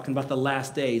beast, talking about the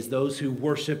last days, those who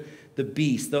worship the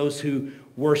beast, those who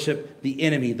worship the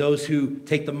enemy, those who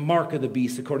take the mark of the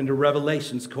beast, according to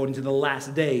Revelations, according to the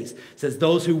last days, it says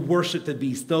those who worship the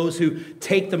beast, those who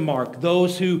take the mark,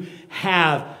 those who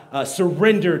have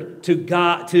surrendered to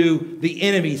God, to the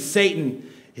enemy, Satan.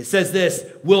 It says this,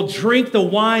 will drink the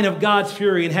wine of God's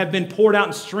fury and have been poured out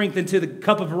in strength into the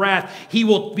cup of wrath. He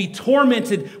will be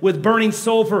tormented with burning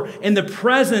sulfur in the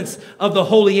presence of the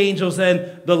holy angels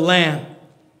and the Lamb.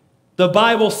 The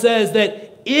Bible says that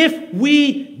if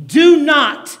we do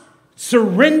not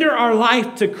surrender our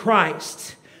life to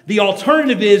Christ, the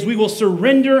alternative is we will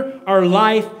surrender our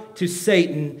life to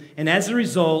Satan. And as a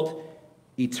result,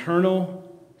 eternal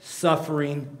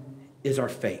suffering is our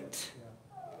fate.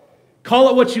 Call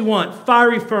it what you want,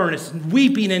 fiery furnace,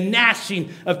 weeping and gnashing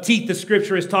of teeth, the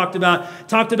scripture has talked about.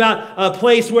 Talked about a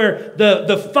place where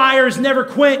the fire is never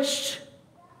quenched.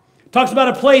 Talks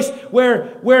about a place where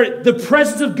the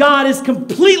presence of God is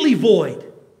completely void.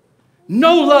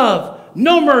 No love,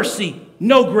 no mercy,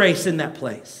 no grace in that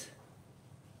place.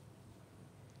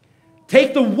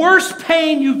 Take the worst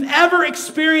pain you've ever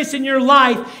experienced in your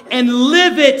life and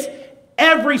live it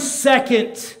every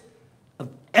second of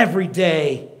every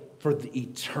day for the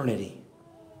eternity.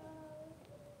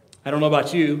 I don't know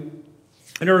about you.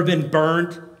 I've never been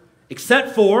burned,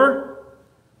 except for,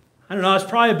 I don't know, I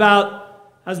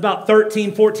was about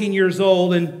 13, 14 years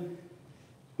old, and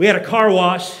we had a car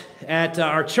wash at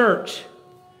our church.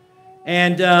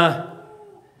 And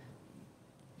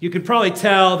you can probably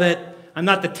tell that I'm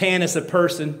not the tannest of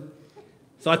person.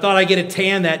 So I thought I'd get a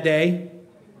tan that day.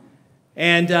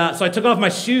 And so I took off my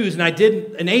shoes, and I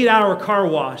did an 8-hour car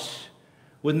wash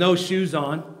with no shoes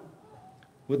on,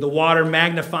 with the water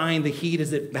magnifying the heat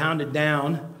as it pounded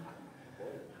down.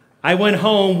 I went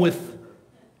home with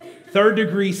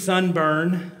third-degree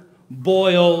sunburn,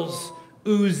 boils,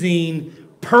 oozing,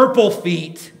 purple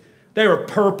feet. They were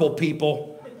purple,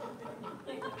 people.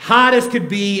 Hot as could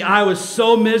be. I was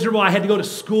so miserable. I had to go to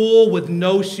school with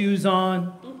no shoes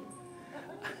on.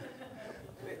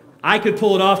 I could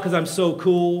pull it off because I'm so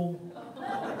cool.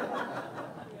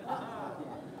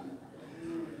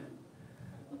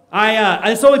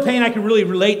 It's the only pain I can really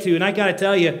relate to, and I got to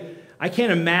tell you, I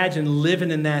can't imagine living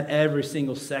in that every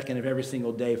single second of every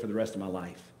single day for the rest of my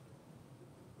life.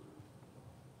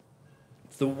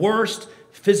 It's the worst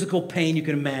physical pain you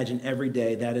can imagine every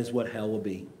day. That is what hell will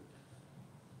be.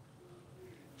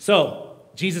 So,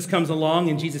 Jesus comes along,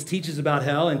 and Jesus teaches about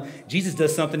hell, and Jesus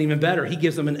does something even better. He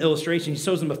gives them an illustration. He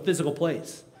shows them a physical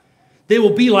place. They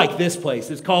will be like this place.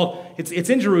 It's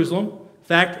in Jerusalem. In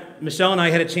fact, Michelle and I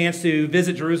had a chance to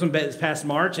visit Jerusalem this past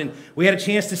March, and we had a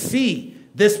chance to see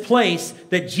this place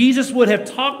that Jesus would have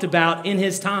talked about in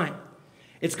his time.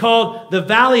 It's called the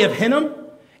Valley of Hinnom,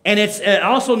 and it's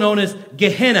also known as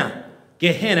Gehenna.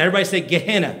 Gehenna. Everybody say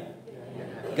Gehenna.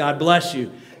 God bless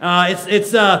you.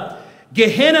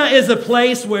 Gehenna is a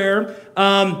place where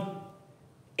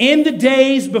in the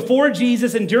days before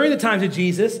Jesus and during the times of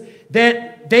Jesus,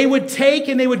 that they would take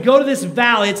and they would go to this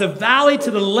valley. It's a valley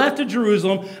to the left of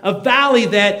Jerusalem, a valley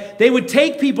that they would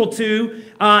take people to,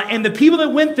 and the people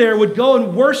that went there would go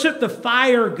and worship the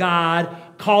fire god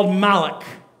called Moloch.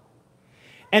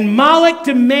 And Moloch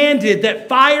demanded that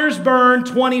fires burn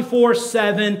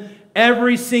 24/7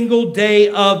 every single day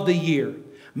of the year.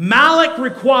 Moloch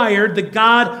required,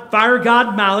 fire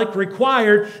god Moloch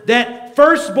required that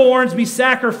firstborns be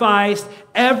sacrificed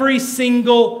every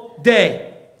single day.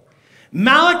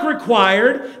 Moloch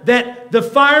required that the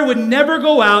fire would never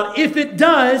go out. If it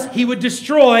does, he would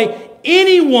destroy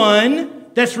anyone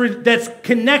that's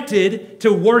connected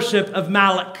to worship of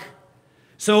Moloch.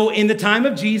 So in the time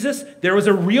of Jesus, there was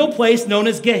a real place known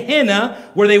as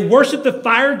Gehenna where they worshiped the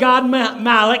fire god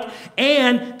Moloch,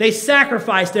 and they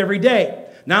sacrificed every day.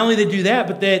 Not only did they do that,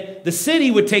 but that the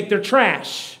city would take their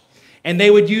trash, and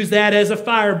they would use that as a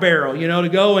fire barrel, to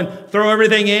go and throw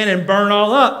everything in and burn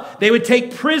all up. They would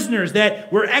take prisoners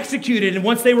that were executed, and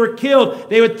once they were killed,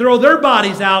 they would throw their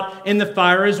bodies out in the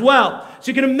fire as well. So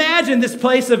you can imagine this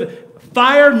place of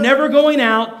fire never going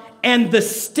out and the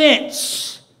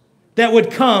stench that would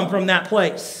come from that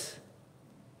place.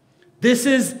 This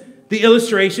is the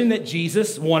illustration that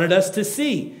Jesus wanted us to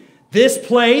see. This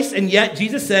place, and yet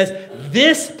Jesus says,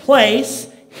 this place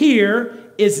here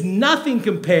is nothing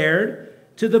compared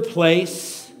to the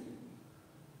place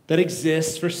that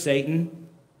exists for Satan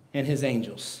and his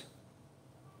angels.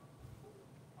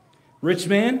 Rich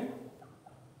man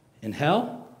in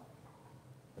hell,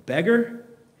 a beggar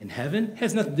in heaven,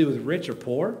 has nothing to do with rich or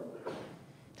poor.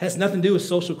 Has nothing to do with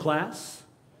social class.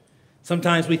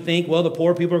 Sometimes we think, well, the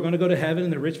poor people are going to go to heaven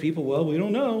and the rich people, well, we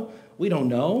don't know. We don't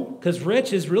know, because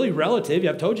rich is really relative.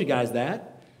 I've told you guys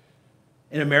that.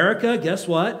 In America, guess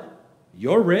what?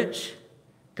 You're rich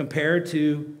compared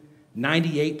to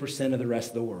 98% of the rest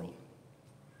of the world.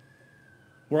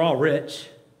 We're all rich.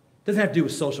 It doesn't have to do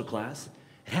with social class.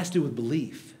 It has to do with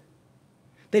belief.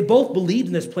 They both believed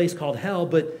in this place called hell,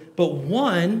 but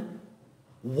one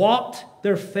walked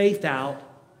their faith out.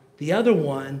 The other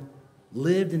one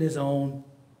lived in his own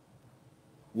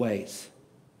ways.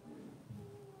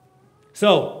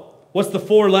 So, what's the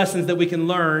 4 lessons that we can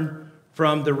learn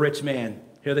from the rich man?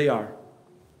 Here they are.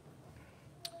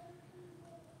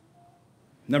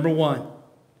 Number 1,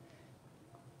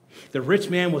 the rich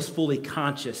man was fully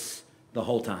conscious the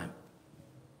whole time.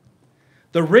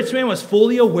 The rich man was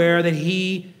fully aware that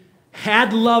he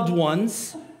had loved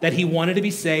ones, that he wanted to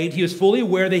be saved. He was fully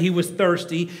aware that he was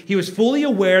thirsty. He was fully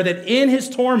aware that in his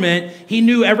torment, he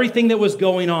knew everything that was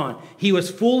going on. He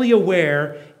was fully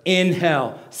aware in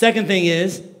hell. Second thing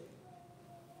is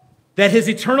that his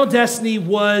eternal destiny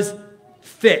was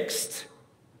fixed.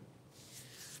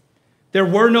 There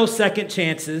were no second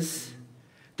chances.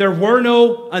 There were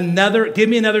no give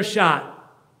me another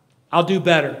shot. I'll do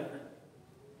better.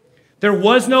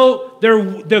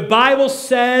 The Bible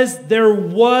says there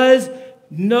was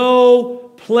no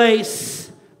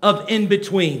place of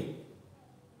in-between.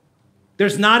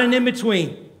 There's not an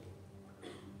in-between.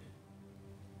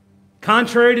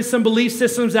 Contrary to some belief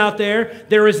systems out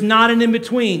there is not an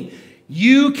in-between.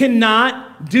 You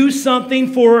cannot do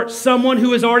something for someone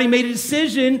who has already made a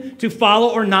decision to follow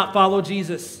or not follow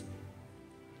Jesus.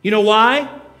 You know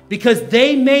why? Because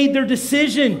they made their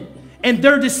decision. And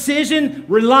their decision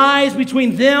relies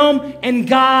between them and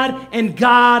God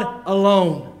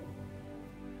alone.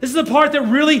 This is the part that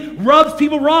really rubs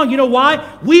people wrong. You know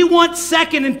why? We want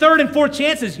second and third and fourth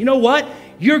chances. You know what?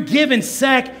 You're given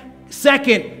second,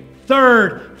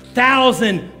 third,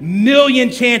 1,000,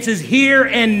 million chances here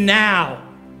and now.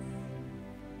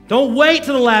 Don't wait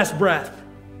till the last breath.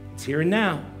 It's here and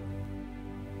now.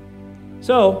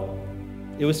 So,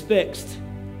 it was fixed.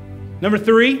 Number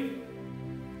 3,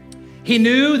 he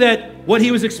knew that what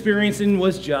he was experiencing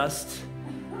was just.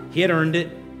 He had earned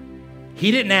it.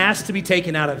 He didn't ask to be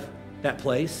taken out of that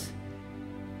place.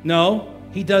 No,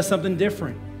 he does something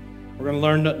different. We're going to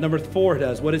learn what number 4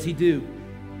 does. What does he do?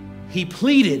 He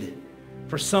pleaded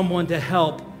for someone to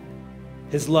help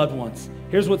his loved ones.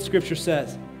 Here's what Scripture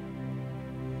says.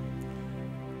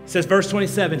 It says, verse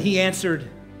 27, he answered,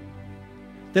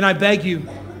 "Then I beg you,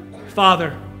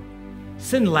 Father,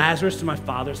 send Lazarus to my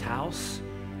father's house.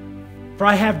 For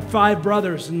I have 5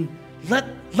 brothers, and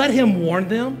let him warn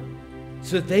them,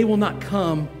 so that they will not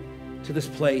come to this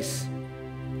place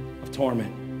of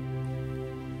torment."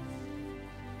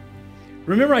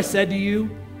 Remember I said to you,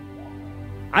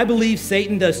 I believe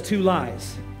Satan does 2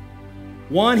 lies.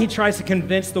 1, he tries to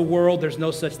convince the world there's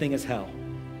no such thing as hell.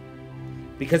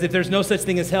 Because if there's no such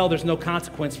thing as hell, there's no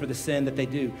consequence for the sin that they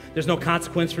do. There's no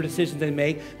consequence for decisions they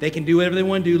make. They can do whatever they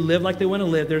want to do, live like they want to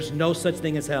live. There's no such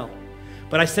thing as hell.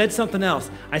 But I said something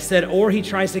else. I said, or he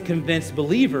tries to convince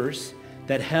believers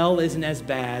that hell isn't as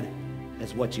bad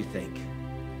as what you think.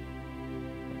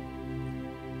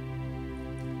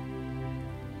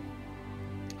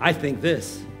 I think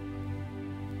this.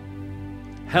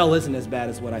 Hell isn't as bad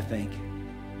as what I think.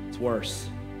 It's worse.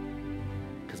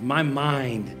 Because my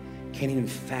mind can't even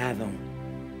fathom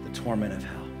the torment of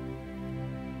hell.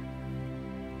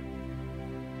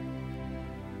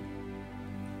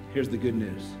 Here's the good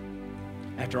news.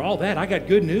 After all that, I got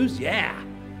good news? Yeah,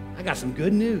 I got some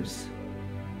good news.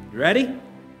 You ready?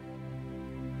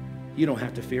 You don't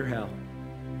have to fear hell.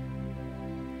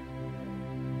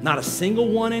 Not a single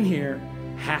one in here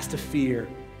has to fear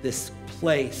this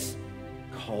place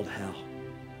called hell.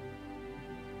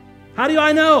 How do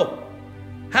I know?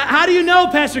 How do you know,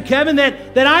 Pastor Kevin,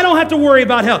 that I don't have to worry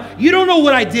about hell? You don't know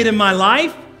what I did in my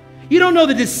life. You don't know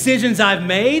the decisions I've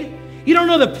made. You don't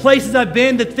know the places I've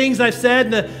been, the things I've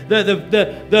said,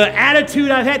 the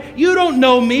attitude I've had. You don't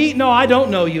know me. No, I don't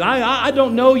know you. I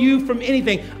don't know you from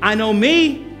anything. I know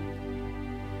me.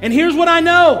 And here's what I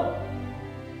know.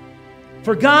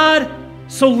 For God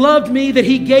so loved me that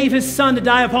he gave his son to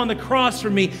die upon the cross for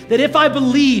me, that if I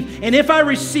believe and if I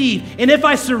receive and if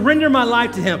I surrender my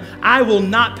life to him, I will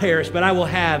not perish, but I will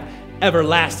have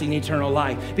everlasting eternal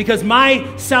life. Because my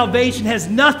salvation has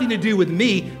nothing to do with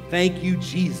me Thank you,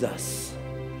 Jesus.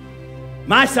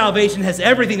 My salvation has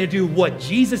everything to do with what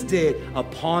Jesus did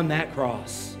upon that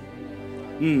cross.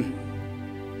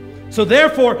 So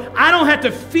therefore, I don't have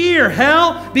to fear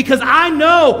hell because I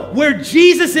know where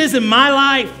Jesus is in my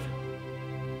life.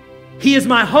 He is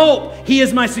my hope. He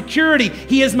is my security.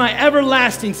 He is my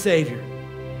everlasting Savior.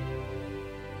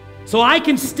 So I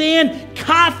can stand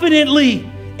confidently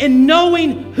in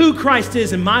knowing who Christ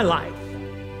is in my life.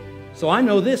 So I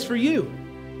know this for you.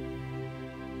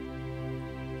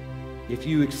 If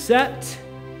you accept,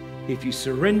 if you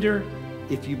surrender,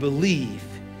 if you believe,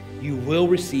 you will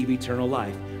receive eternal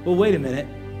life. Well, wait a minute.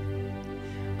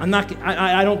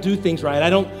 I don't do things right. I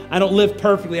don't live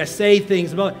perfectly. I say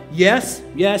things about yes.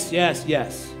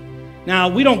 Now,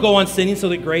 we don't go on sinning so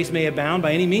that grace may abound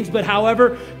by any means, but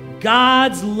however,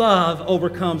 God's love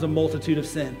overcomes a multitude of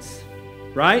sins.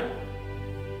 Right?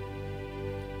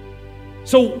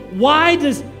 So why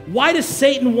does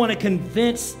Satan want to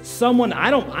convince someone,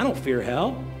 I don't fear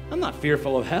hell. I'm not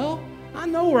fearful of hell. I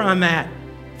know where I'm at.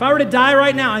 If I were to die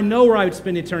right now, I know where I would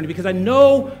spend eternity because I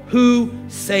know who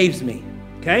saves me.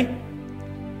 Okay?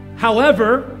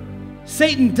 However,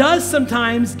 Satan does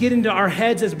sometimes get into our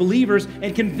heads as believers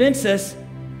and convince us,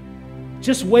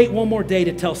 just wait one more day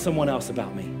to tell someone else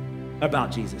about me, about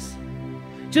Jesus.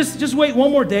 Just wait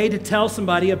one more day to tell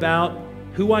somebody about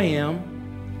who I am.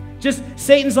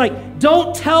 Satan's like,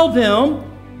 don't tell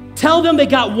them. Tell them they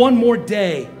got one more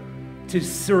day to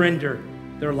surrender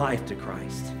their life to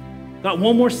Christ. Got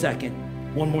one more second,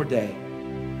 one more day.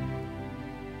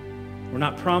 We're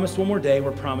not promised one more day.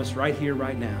 We're promised right here,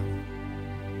 right now.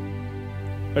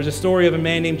 There's a story of a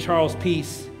man named Charles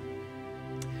Peace.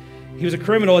 He was a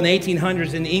criminal in the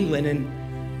 1800s in England,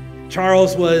 and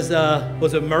Charles was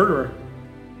a murderer.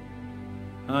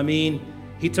 I mean,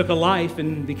 he took a life,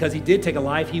 and because he did take a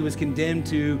life, he was condemned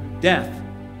to death.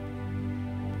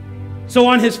 So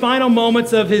on his final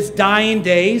moments of his dying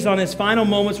days, on his final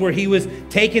moments where he was going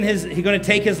to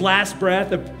take his last breath,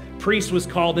 the priest was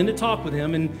called in to talk with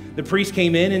him, and the priest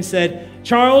came in and said,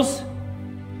 Charles,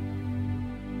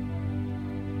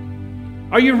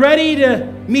 are you ready to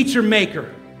meet your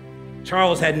maker?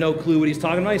 Charles had no clue what he's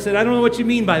talking about. He said, I don't know what you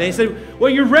mean by that. He said,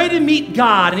 well, you're ready to meet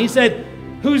God. And he said,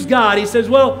 who's God? He says,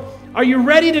 well, are you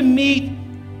ready to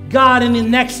meet God in the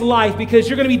next life because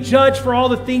you're going to be judged for all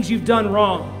the things you've done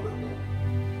wrong?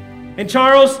 And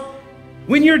Charles,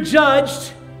 when you're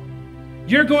judged,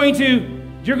 you're going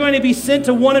to be sent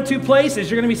to one of two places.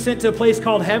 You're going to be sent to a place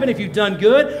called heaven if you've done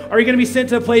good, or you're going to be sent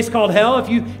to a place called hell if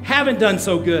you haven't done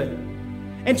so good.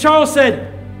 And Charles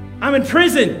said, I'm in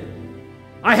prison.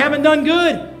 I haven't done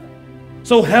good.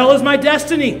 So hell is my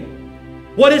destiny.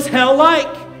 What is hell like?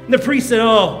 And the priest said,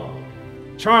 oh,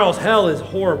 Charles, hell is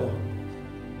horrible.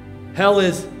 Hell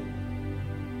is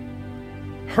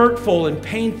hurtful and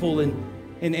painful,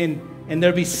 and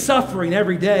there'll be suffering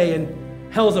every day.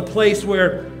 And hell is a place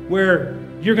where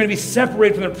you're going to be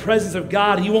separated from the presence of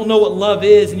God, and you won't know what love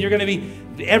is, and you're going to be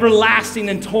everlasting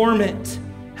in torment.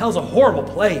 Hell's a horrible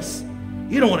place.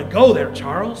 You don't want to go there,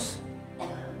 Charles.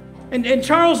 And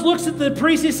Charles looks at the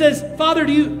priest. He says, Father,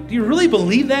 do you really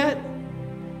believe that?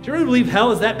 Do you really believe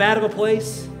hell is that bad of a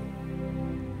place?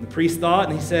 The priest thought,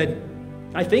 and he said,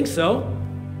 I think so.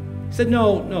 He said,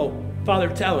 no, Father,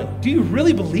 tell him. Do you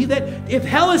really believe that? If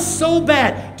hell is so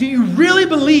bad, do you really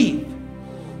believe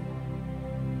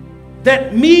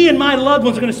that me and my loved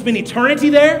ones are going to spend eternity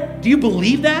there? Do you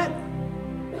believe that?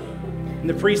 And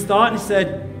the priest thought, and he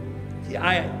said,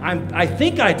 I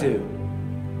think I do.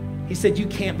 He said, you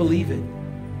can't believe it.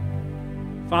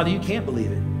 Father, you can't believe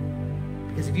it.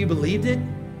 Because if you believed it,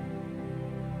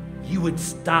 you would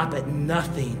stop at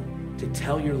nothing to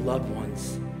tell your loved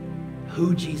ones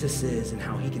who Jesus is and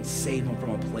how he can save them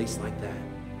from a place like that.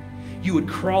 You would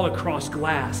crawl across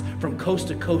glass from coast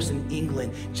to coast in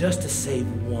England just to save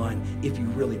one if you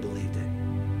really believed it.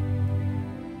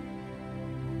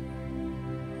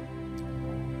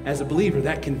 As a believer,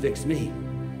 that convicts me.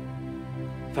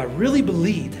 If I really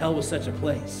believed hell was such a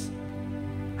place,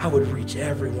 I would reach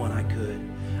everyone I could.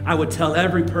 I would tell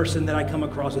every person that I come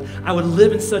across with. I would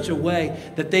live in such a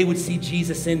way that they would see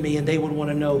Jesus in me and they would want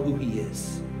to know who he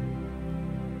is.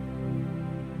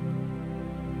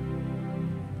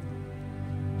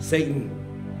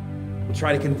 Satan will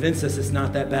try to convince us it's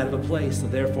not that bad of a place, so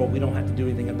therefore we don't have to do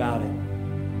anything about it.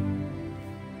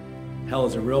 Hell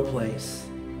is a real place,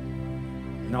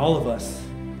 and all of us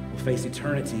will face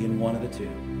eternity in one of the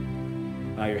two.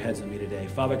 Bow your heads with me today.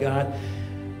 Father God,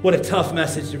 what a tough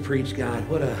message to preach, God.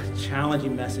 What a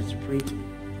challenging message to preach.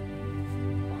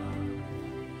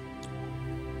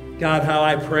 God, how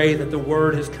I pray that the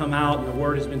word has come out and the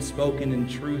word has been spoken in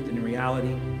truth and in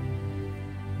reality.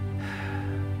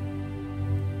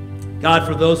 God,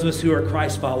 for those of us who are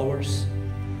Christ followers,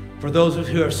 for those of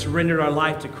us who have surrendered our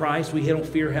life to Christ, we don't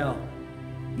fear hell.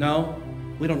 No,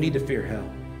 we don't need to fear hell.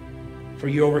 For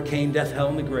you overcame death, hell,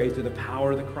 and the grave through the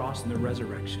power of the cross and the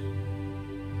resurrection.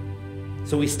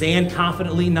 So we stand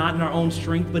confidently, not in our own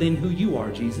strength, but in who you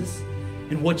are, Jesus,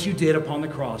 and what you did upon the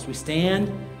cross. We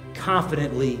stand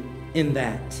confidently in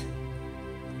that.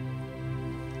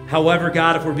 However,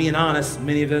 God, if we're being honest,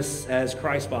 many of us as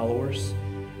Christ followers,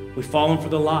 we've fallen for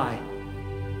the lie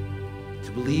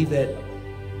to believe that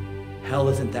hell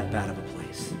isn't that bad of a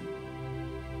place.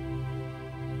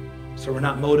 So we're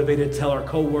not motivated to tell our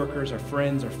coworkers, our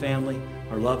friends, our family,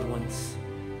 our loved ones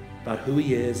about who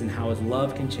he is and how his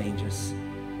love can change us.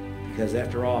 Because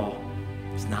after all,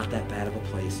 it's not that bad of a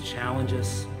place. Challenge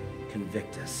us,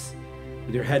 convict us.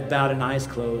 With your head bowed and eyes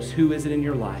closed, who is it in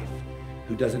your life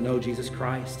who doesn't know Jesus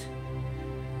Christ?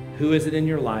 Who is it in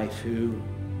your life who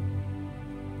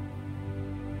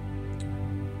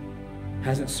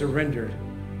hasn't surrendered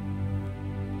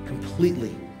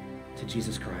completely to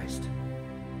Jesus Christ?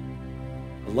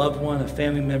 A loved one, a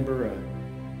family member, a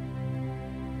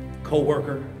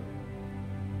co-worker,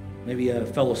 maybe a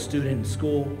fellow student in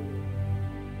school,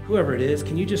 whoever it is,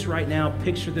 can you just right now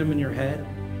picture them in your head?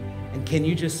 And can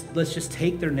you let's just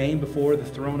take their name before the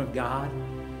throne of God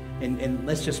and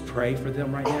let's just pray for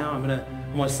them right now. I'm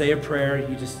going to say a prayer.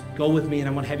 You just go with me and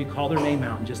I'm going to have you call their name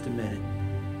out in just a minute.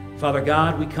 Father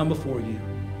God, we come before you.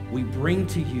 We bring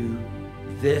to you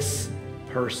this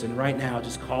person right now.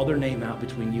 Just call their name out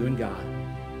between you and God.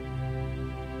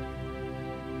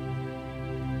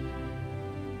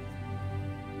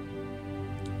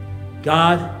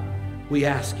 God, we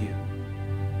ask you,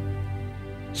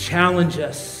 challenge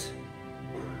us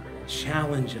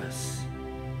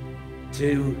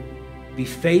to be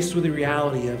faced with the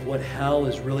reality of what hell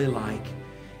is really like,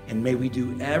 and may we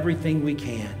do everything we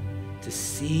can to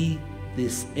see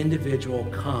this individual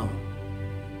come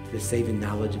to the saving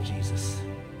knowledge of Jesus.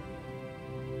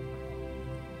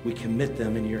 We commit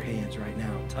them into your hands right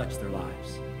now. Touch their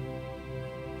lives.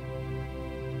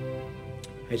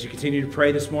 As you continue to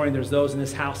pray this morning, there's those in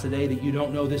this house today that you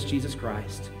don't know this Jesus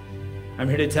Christ. I'm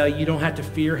here to tell you, you don't have to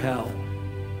fear hell.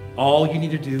 All you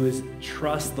need to do is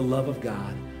trust the love of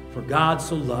God. For God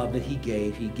so loved that he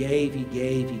gave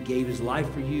his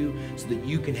life for you so that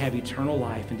you can have eternal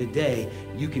life. And today,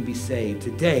 you can be saved.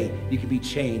 Today, you can be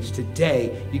changed.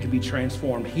 Today, you can be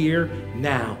transformed here,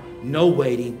 now. No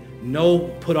waiting. No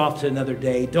put off to another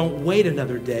day. Don't wait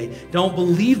another day. Don't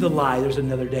believe the lie there's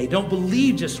another day. Don't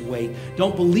believe just wait.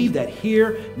 Don't believe that.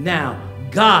 Here, now.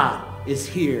 God is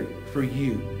here for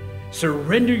you.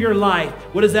 Surrender your life.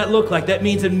 What does that look like? That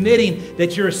means admitting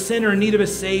that you're a sinner in need of a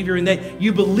Savior and that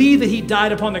you believe that he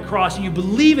died upon the cross and you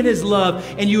believe in his love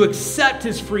and you accept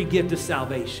his free gift of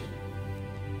salvation.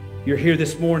 You're here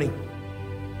this morning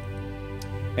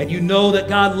and you know that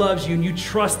God loves you and you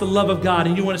trust the love of God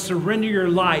and you want to surrender your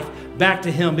life back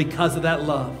to him because of that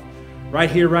love. Right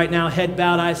here, right now, head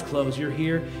bowed, eyes closed. You're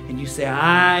here and you say,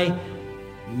 I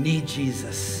need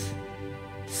Jesus.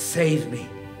 Save me.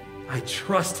 I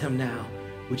trust him now.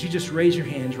 Would you just raise your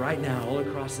hands right now all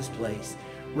across this place?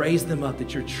 Raise them up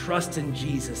that you're trusting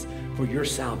Jesus for your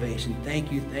salvation.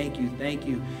 Thank you, thank you, thank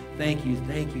you, thank you,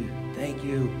 thank you, thank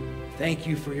you. Thank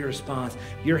you for your response.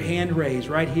 Your hand raised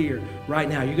right here, right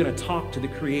now. You're going to talk to the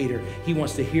Creator. He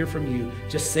wants to hear from you.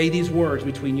 Just say these words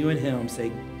between you and him.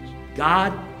 Say,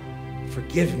 God,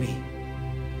 forgive me.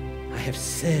 I have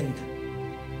sinned.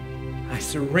 I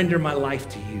surrender my life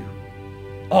to you.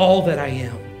 All that I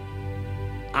am.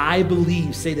 I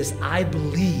believe, say this, I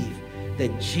believe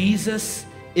that Jesus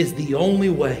is the only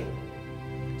way.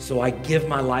 So I give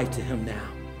my life to him now.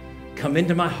 Come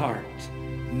into my heart.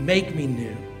 Make me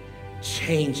new.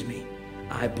 Change me.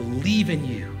 I believe in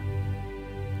you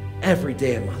every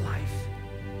day of my life.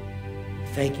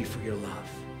 Thank you for your love.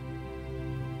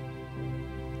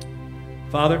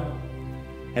 Father,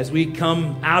 as we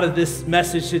come out of this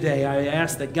message today, I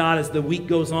ask that God, as the week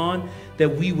goes on,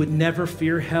 that we would never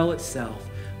fear hell itself,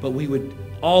 but we would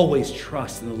always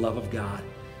trust in the love of God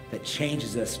that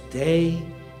changes us day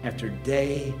after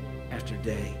day after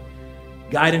day.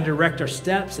 Guide and direct our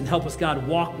steps and help us, God,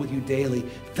 walk with you daily.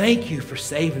 Thank you for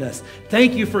saving us.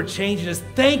 Thank you for changing us.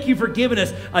 Thank you for giving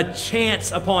us a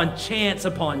chance upon chance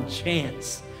upon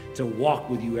chance to walk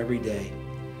with you every day.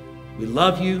 We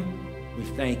love you. We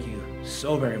thank you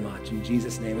so very much. In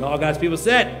Jesus' name. And all God's people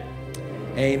said,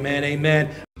 amen,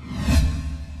 amen.